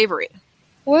slavery.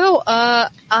 Well,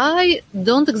 I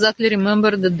don't exactly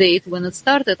remember the date when it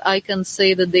started. I can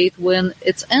say the date when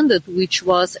it's ended, which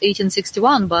was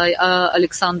 1861 by Tsar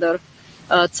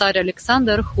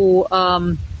Alexander, who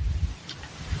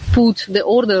put the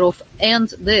order of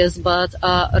end this. But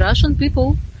Russian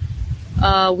people,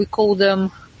 we call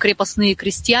them крепостные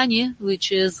крестьяне,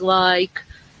 which is like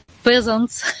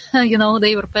peasants,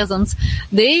 they were peasants.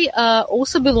 They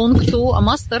also belonged to a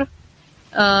master,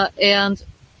 and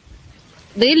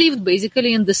they lived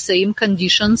basically in the same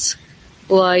conditions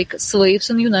like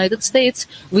slaves in the United States,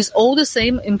 with all the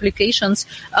same implications.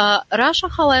 Russia,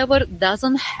 however,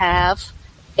 doesn't have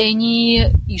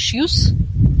any issues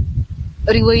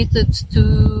related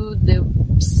to the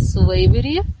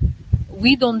slavery.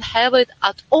 We don't have it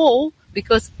at all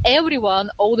because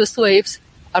all the slaves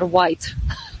are white.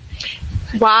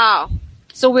 Wow.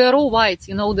 So we are all white,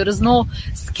 there is no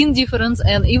skin difference.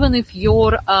 And even if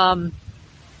your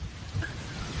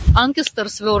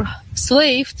ancestors were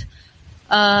slaved,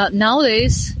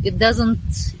 nowadays it doesn't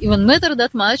even matter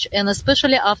that much. And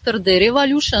especially after the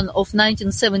revolution of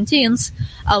 1917,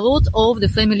 a lot of the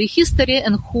family history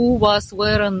and who was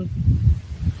where and,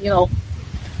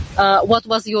 what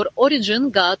was your origin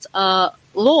got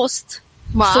lost.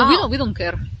 Wow. So we don't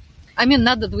care. I mean,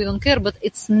 not that we don't care, but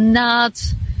it's not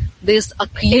this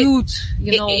acute,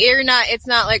 it's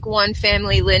not like one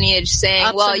family lineage saying,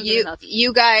 Absolutely well,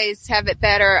 you guys have it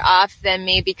better off than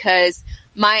me because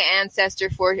my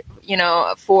ancestor four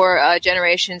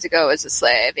generations ago was a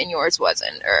slave and yours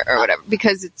wasn't, or whatever,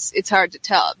 because it's hard to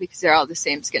tell because they're all the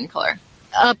same skin color.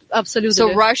 Absolutely.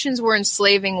 So Russians were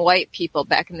enslaving white people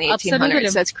back in the 1800s. Absolutely.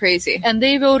 That's crazy. And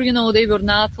they were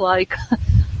not like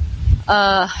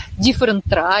different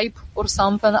tribe or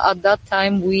something. At that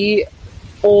time, we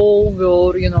all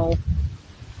were,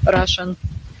 Russian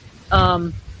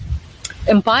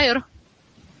empire.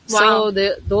 Wow. So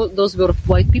those were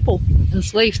white people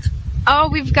enslaved. Oh,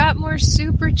 we've got more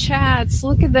super chats.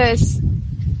 Look at this.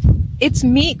 It's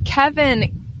Meet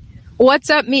Kevin.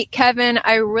 What's up, Meet Kevin?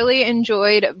 I really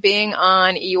enjoyed being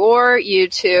on your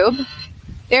YouTube.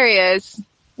 There he is.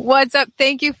 What's up?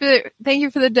 Thank you for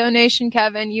the donation,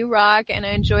 Kevin. You rock, and I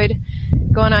enjoyed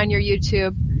going on your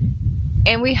YouTube.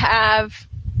 And we have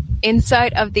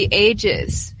Insight of the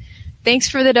Ages. Thanks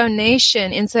for the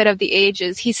donation, Insight of the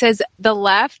Ages. He says the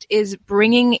left is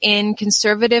bringing in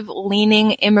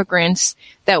conservative-leaning immigrants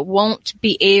that won't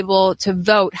be able to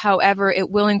vote. However,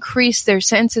 it will increase their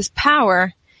census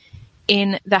power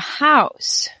in the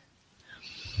House.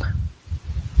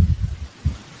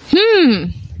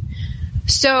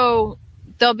 So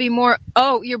there'll be more.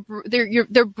 Oh,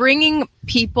 they're bringing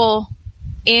people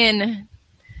in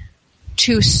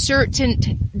to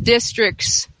certain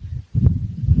districts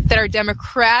that are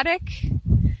Democratic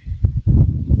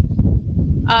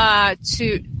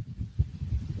to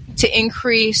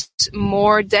increase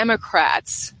more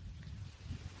Democrats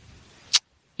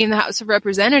in the House of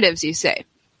Representatives, you say.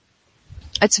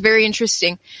 That's very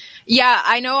interesting. Yeah,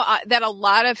 I know that a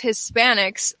lot of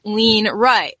Hispanics lean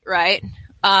right?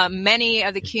 Many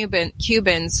of the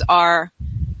Cubans are,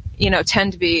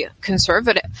 tend to be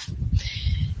conservative.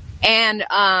 And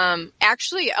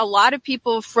actually, a lot of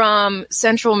people from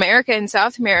Central America and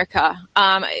South America,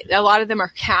 a lot of them are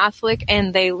Catholic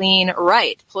and they lean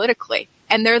right politically.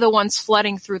 And they're the ones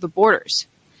flooding through the borders.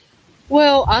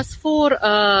 Well, as for,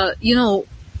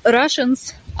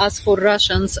 Russians,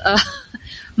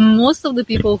 most of the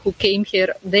people who came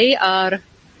here, they are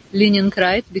leaning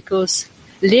right because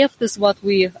left is what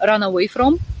we run away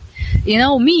from.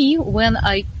 Me, when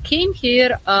I came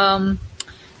here,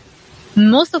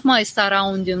 most of my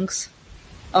surroundings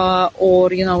or,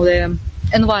 the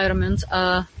environment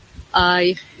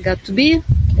I got to be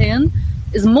in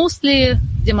is mostly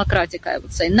democratic, I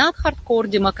would say. Not hardcore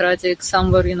democratic,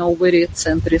 somewhere, very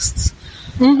centrists.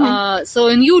 Mm-hmm.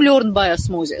 And you learn by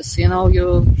osmosis, you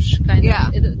kind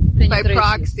of by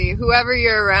proxy. You. Whoever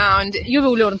you're around, you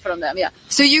will learn from them. Yeah.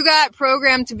 So you got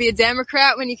programmed to be a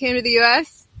Democrat when you came to the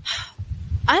U.S.?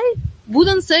 I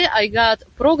wouldn't say I got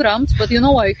programmed, but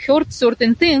I heard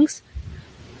certain things.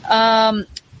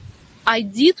 I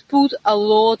did put a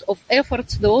lot of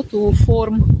effort though to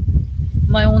form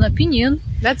my own opinion.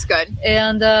 That's good.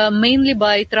 And mainly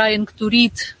by trying to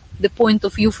read the point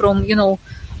of view from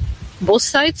both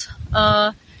sides,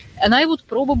 and I would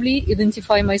probably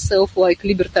identify myself like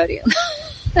libertarian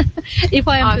if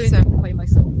I am to identify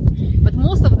myself. But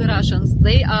most of the Russians,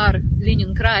 they are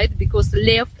leaning right because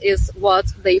left is what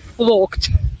they flocked,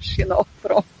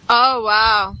 from. Oh,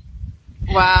 wow.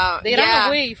 They run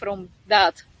away from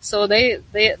that, so they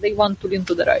want to lean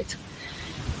to the right.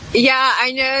 Yeah,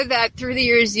 I know that through the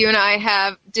years you and I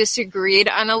have disagreed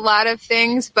on a lot of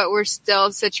things, but we're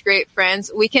still such great friends.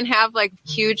 We can have like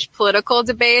huge political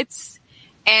debates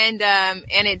and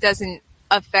it doesn't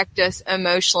affect us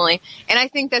emotionally. And I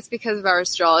think that's because of our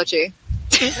astrology.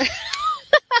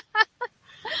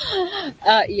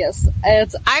 Yes.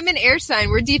 I'm an air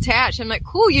sign. We're detached. I'm like,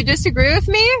 cool, you disagree with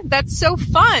me? That's so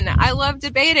fun. I love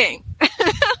debating.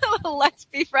 Let's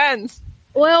be friends.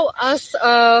 Well,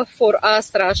 for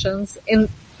us Russians,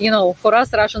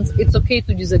 it's okay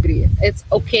to disagree. It's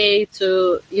okay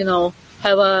to,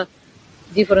 have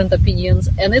different opinions,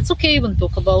 and it's okay even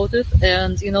talk about it.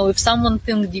 And, if someone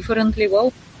thinks differently,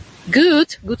 well,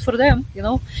 good for them,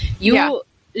 You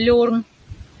learn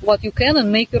what you can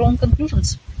and make your own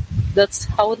conclusions. That's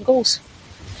how it goes.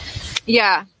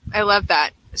 Yeah, I love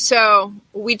that. So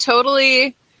we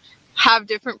totally have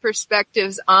different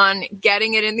perspectives on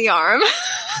getting it in the arm.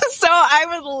 So I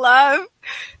would love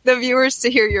the viewers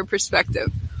to hear your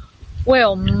perspective.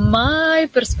 Well, my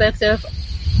perspective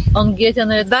on getting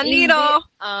it the needle. In the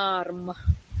arm.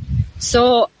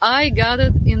 So I got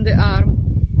it in the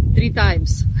arm 3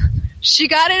 times. She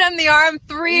got it on the arm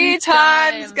 3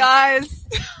 times, guys.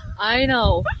 I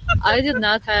know. I did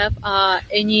not have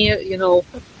any,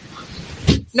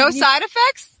 No side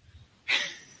effects?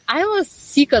 I was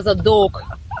sick as a dog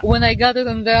when I got it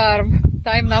in the arm,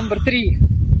 time number 3.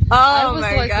 Oh, I was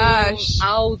my gosh.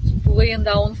 Out, laying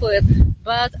down flat.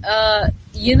 But,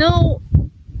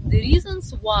 the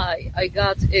reasons why I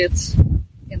got it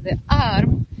in the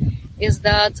arm is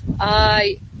that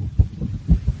I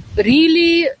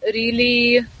really,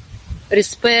 really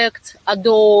respect,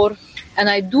 adore, and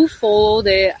I do follow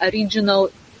the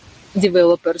original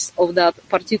developers of that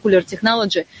particular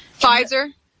technology.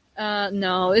 Pfizer?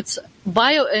 No, it's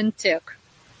BioNTech.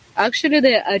 Actually,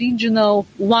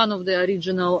 one of the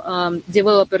original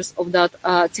developers of that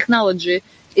technology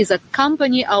is a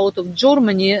company out of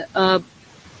Germany.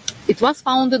 It was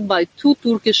founded by 2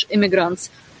 Turkish immigrants,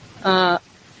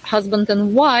 husband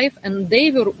and wife, and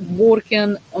they were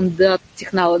working on that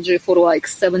technology for like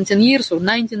 17 years or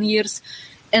 19 years.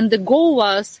 And the goal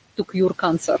was to cure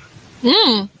cancer.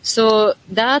 So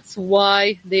that's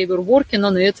why they were working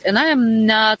on it. And I am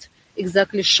not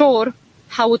exactly sure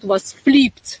how it was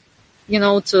flipped,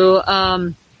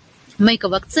 to make a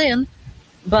vaccine,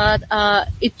 but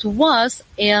it was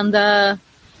in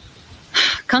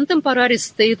contemporary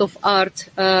state-of-art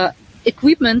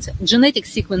equipment, genetic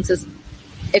sequences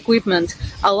equipment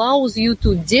allows you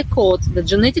to decode the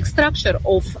genetic structure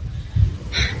of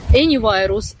any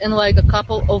virus in like a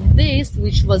couple of days,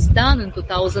 which was done in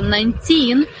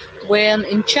 2019 when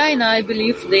in China, I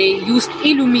believe, they used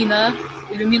Illumina.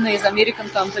 Illumina is an American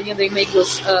company. They make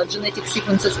those genetic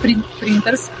sequences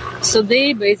printers. So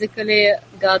they basically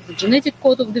got the genetic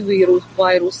code of the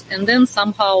virus and then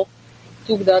somehow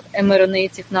took that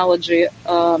mRNA technology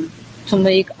to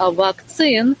make a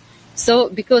vaccine. So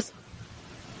because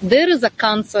there is a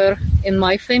cancer in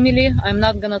my family, I'm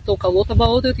not going to talk a lot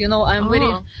about it. I'm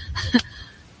very...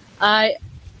 I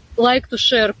like to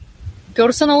share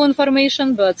personal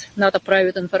information, but not a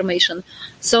private information.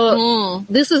 So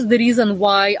this is the reason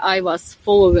why I was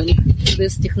following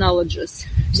these technologies.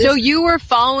 So you were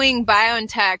following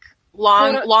BioNTech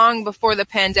long before the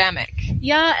pandemic.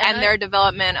 Yeah. And their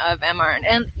development of mRNA.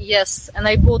 And yes, and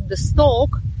I bought the stock.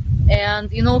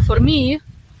 And, for me,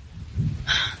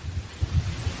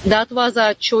 that was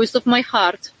a choice of my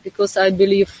heart because I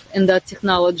believe in that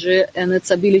technology and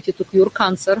its ability to cure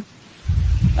cancer.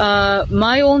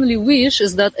 My only wish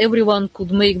is that everyone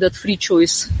could make that free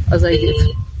choice as I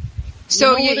did.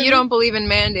 So you don't believe in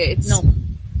mandates? No.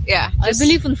 Yeah. I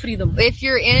believe in freedom. If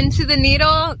you're into the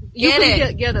needle, get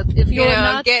it. Get it. If you're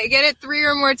not, get it 3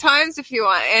 or more times if you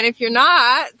want. And if you're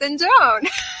not, then don't.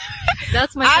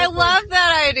 That's my I love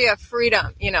that idea,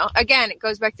 freedom. Again, it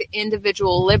goes back to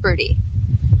individual liberty.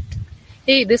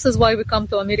 Hey, this is why we come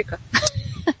to America.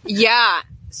 Yeah.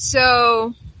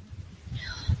 So...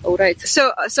 All right.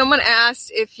 So someone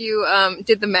asked if you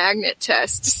did the magnet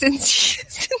test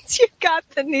since you got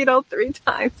the needle 3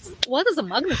 times. What is a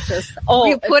magnet test? Oh,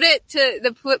 you put it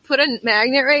put a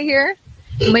magnet right here.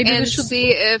 Maybe we should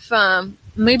see if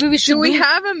maybe we should. Do we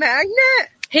have a magnet?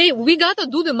 Hey, we gotta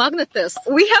do the magnet test.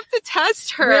 We have to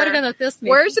test her. We are gonna test me.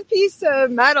 Where's a piece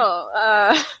of metal?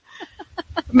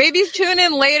 Maybe tune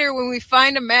in later when we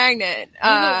find a magnet.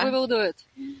 We will do it.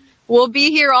 We'll be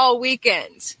here all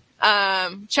weekend.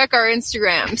 Check our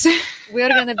Instagrams. We are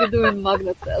going to be doing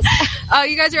magnet tests.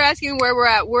 You guys are asking where we're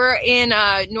at. We're in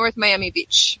North Miami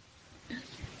Beach.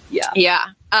 Yeah.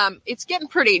 It's getting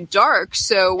pretty dark,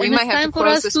 so we might have to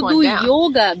close this one down.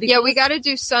 Yoga. Yeah, we got to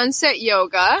do sunset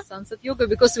yoga. Sunset yoga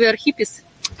because we are hippies.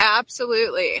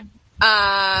 Absolutely.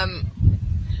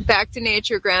 Back to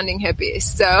nature, grounding hippies.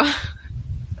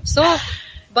 So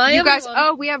bye, you guys. everyone.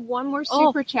 Oh, we have one more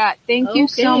super chat. Thank you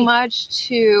so much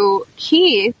to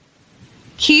Keith.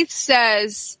 Keith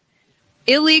says,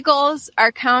 illegals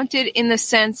are counted in the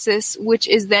census, which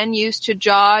is then used to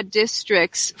draw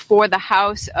districts for the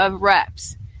House of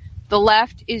Reps. The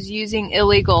left is using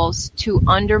illegals to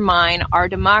undermine our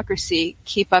democracy.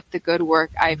 Keep up the good work,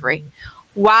 Ivory.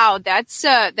 Wow, that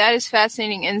is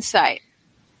fascinating insight.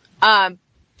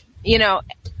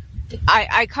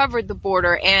 I covered the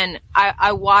border and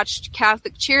I watched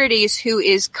Catholic Charities, who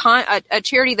is a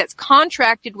charity that's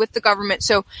contracted with the government.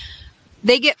 So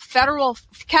they get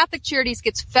Catholic Charities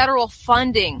gets federal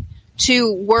funding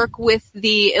to work with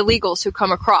the illegals who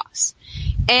come across.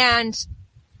 And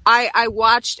I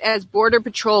watched as Border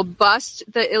Patrol bust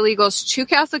the illegals to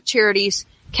Catholic Charities.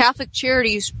 Catholic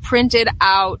Charities printed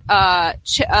out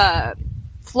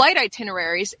flight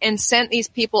itineraries and sent these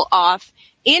people off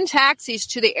in taxis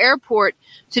to the airport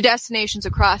to destinations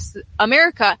across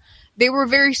America. They were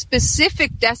very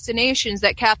specific destinations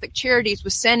that Catholic Charities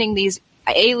was sending these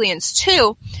aliens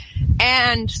to.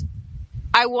 And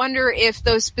I wonder if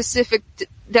those specific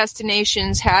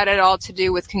destinations had it all to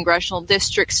do with congressional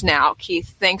districts now.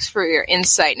 Keith, thanks for your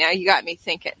insight. Now you got me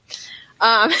thinking.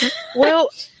 Well,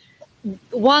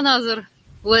 one other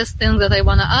last thing that I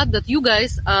want to add, that you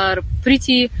guys are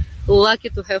pretty lucky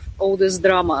to have all this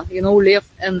drama, left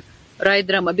and right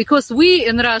drama, because we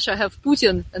in Russia have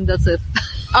Putin and that's it.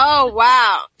 Oh,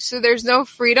 wow. So there's no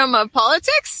freedom of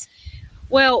politics?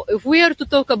 Well, if we are to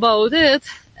talk about it,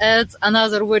 it's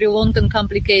another very long and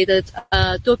complicated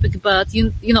topic, but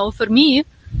for me,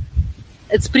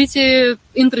 it's pretty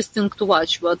interesting to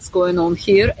watch what's going on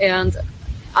here, and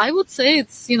I would say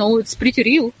it's pretty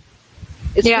real.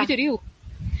 It's pretty real.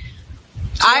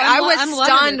 So I was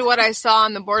stunned what I saw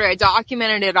on the border. I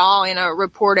documented it all in a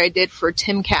report I did for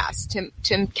Timcast,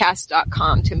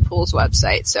 timcast.com, Tim Pool's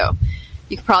website. So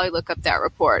you can probably look up that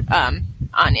report on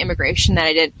immigration that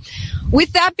I did.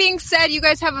 With that being said, you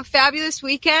guys have a fabulous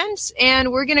weekend,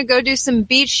 and we're going to go do some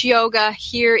beach yoga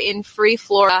here in Free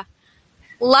Florida.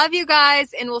 Love you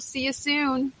guys, and we'll see you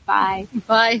soon. Bye.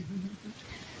 Bye.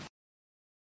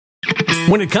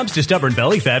 When it comes to stubborn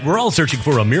belly fat, we're all searching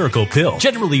for a miracle pill.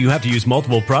 Generally, you have to use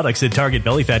multiple products that target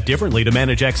belly fat differently to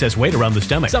manage excess weight around the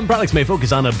stomach. Some products may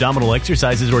focus on abdominal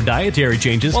exercises or dietary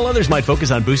changes, while others might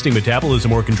focus on boosting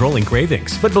metabolism or controlling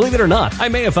cravings. But believe it or not, I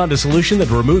may have found a solution that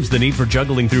removes the need for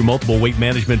juggling through multiple weight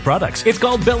management products. It's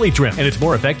called Belly Trim, and it's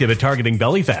more effective at targeting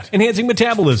belly fat, enhancing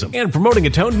metabolism, and promoting a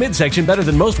toned midsection better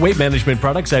than most weight management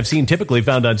products I've seen typically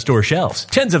found on store shelves.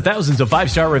 Tens of thousands of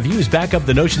 5-star reviews back up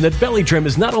the notion that Belly Trim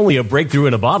is not only a breakthrough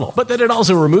in a bottle, but that it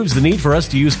also removes the need for us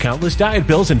to use countless diet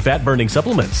pills and fat-burning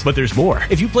supplements. But there's more.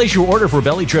 If you place your order for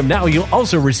Belly Trim now, you'll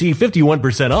also receive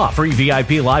 51% off, free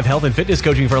VIP live health and fitness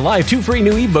coaching for life, 2 free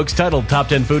new ebooks titled Top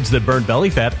 10 Foods That Burn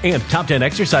Belly Fat and Top 10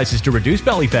 Exercises to Reduce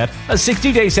Belly Fat, a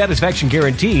 60-day satisfaction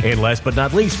guarantee, and last but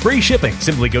not least, free shipping.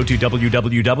 Simply go to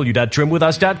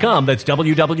www.trimwithus.com. That's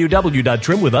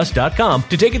www.trimwithus.com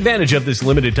to take advantage of this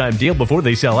limited time deal before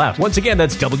they sell out. Once again,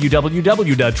 that's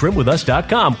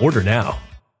www.trimwithus.com. Order now.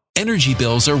 Energy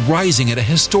bills are rising at a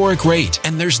historic rate,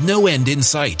 and there's no end in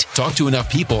sight. Talk to enough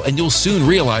people, and you'll soon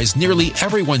realize nearly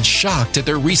everyone's shocked at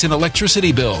their recent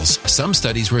electricity bills. Some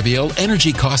studies reveal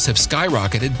energy costs have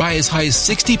skyrocketed by as high as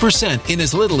 60% in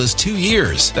as little as 2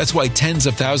 years. That's why tens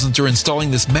of thousands are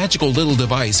installing this magical little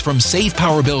device from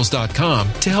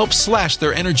SavePowerBills.com to help slash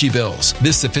their energy bills.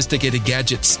 This sophisticated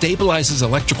gadget stabilizes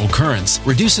electrical currents,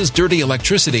 reduces dirty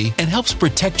electricity, and helps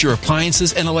protect your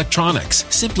appliances and electronics.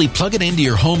 Simply plug it into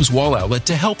your home's wall outlet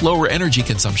to help lower energy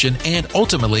consumption and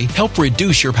ultimately help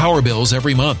reduce your power bills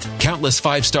every month. Countless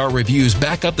 5-star reviews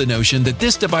back up the notion that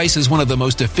this device is one of the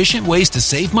most efficient ways to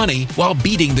save money while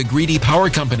beating the greedy power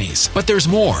companies. But there's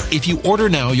more. If you order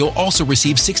now, you'll also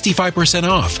receive 65%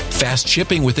 off, fast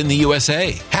shipping within the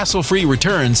USA, hassle-free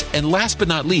returns, and last but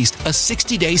not least, a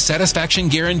 60-day satisfaction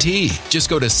guarantee. Just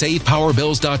go to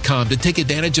SavePowerBills.com to take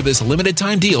advantage of this limited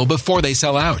time deal before they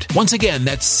sell out. Once again,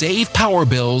 that's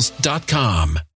SavePowerBills.com.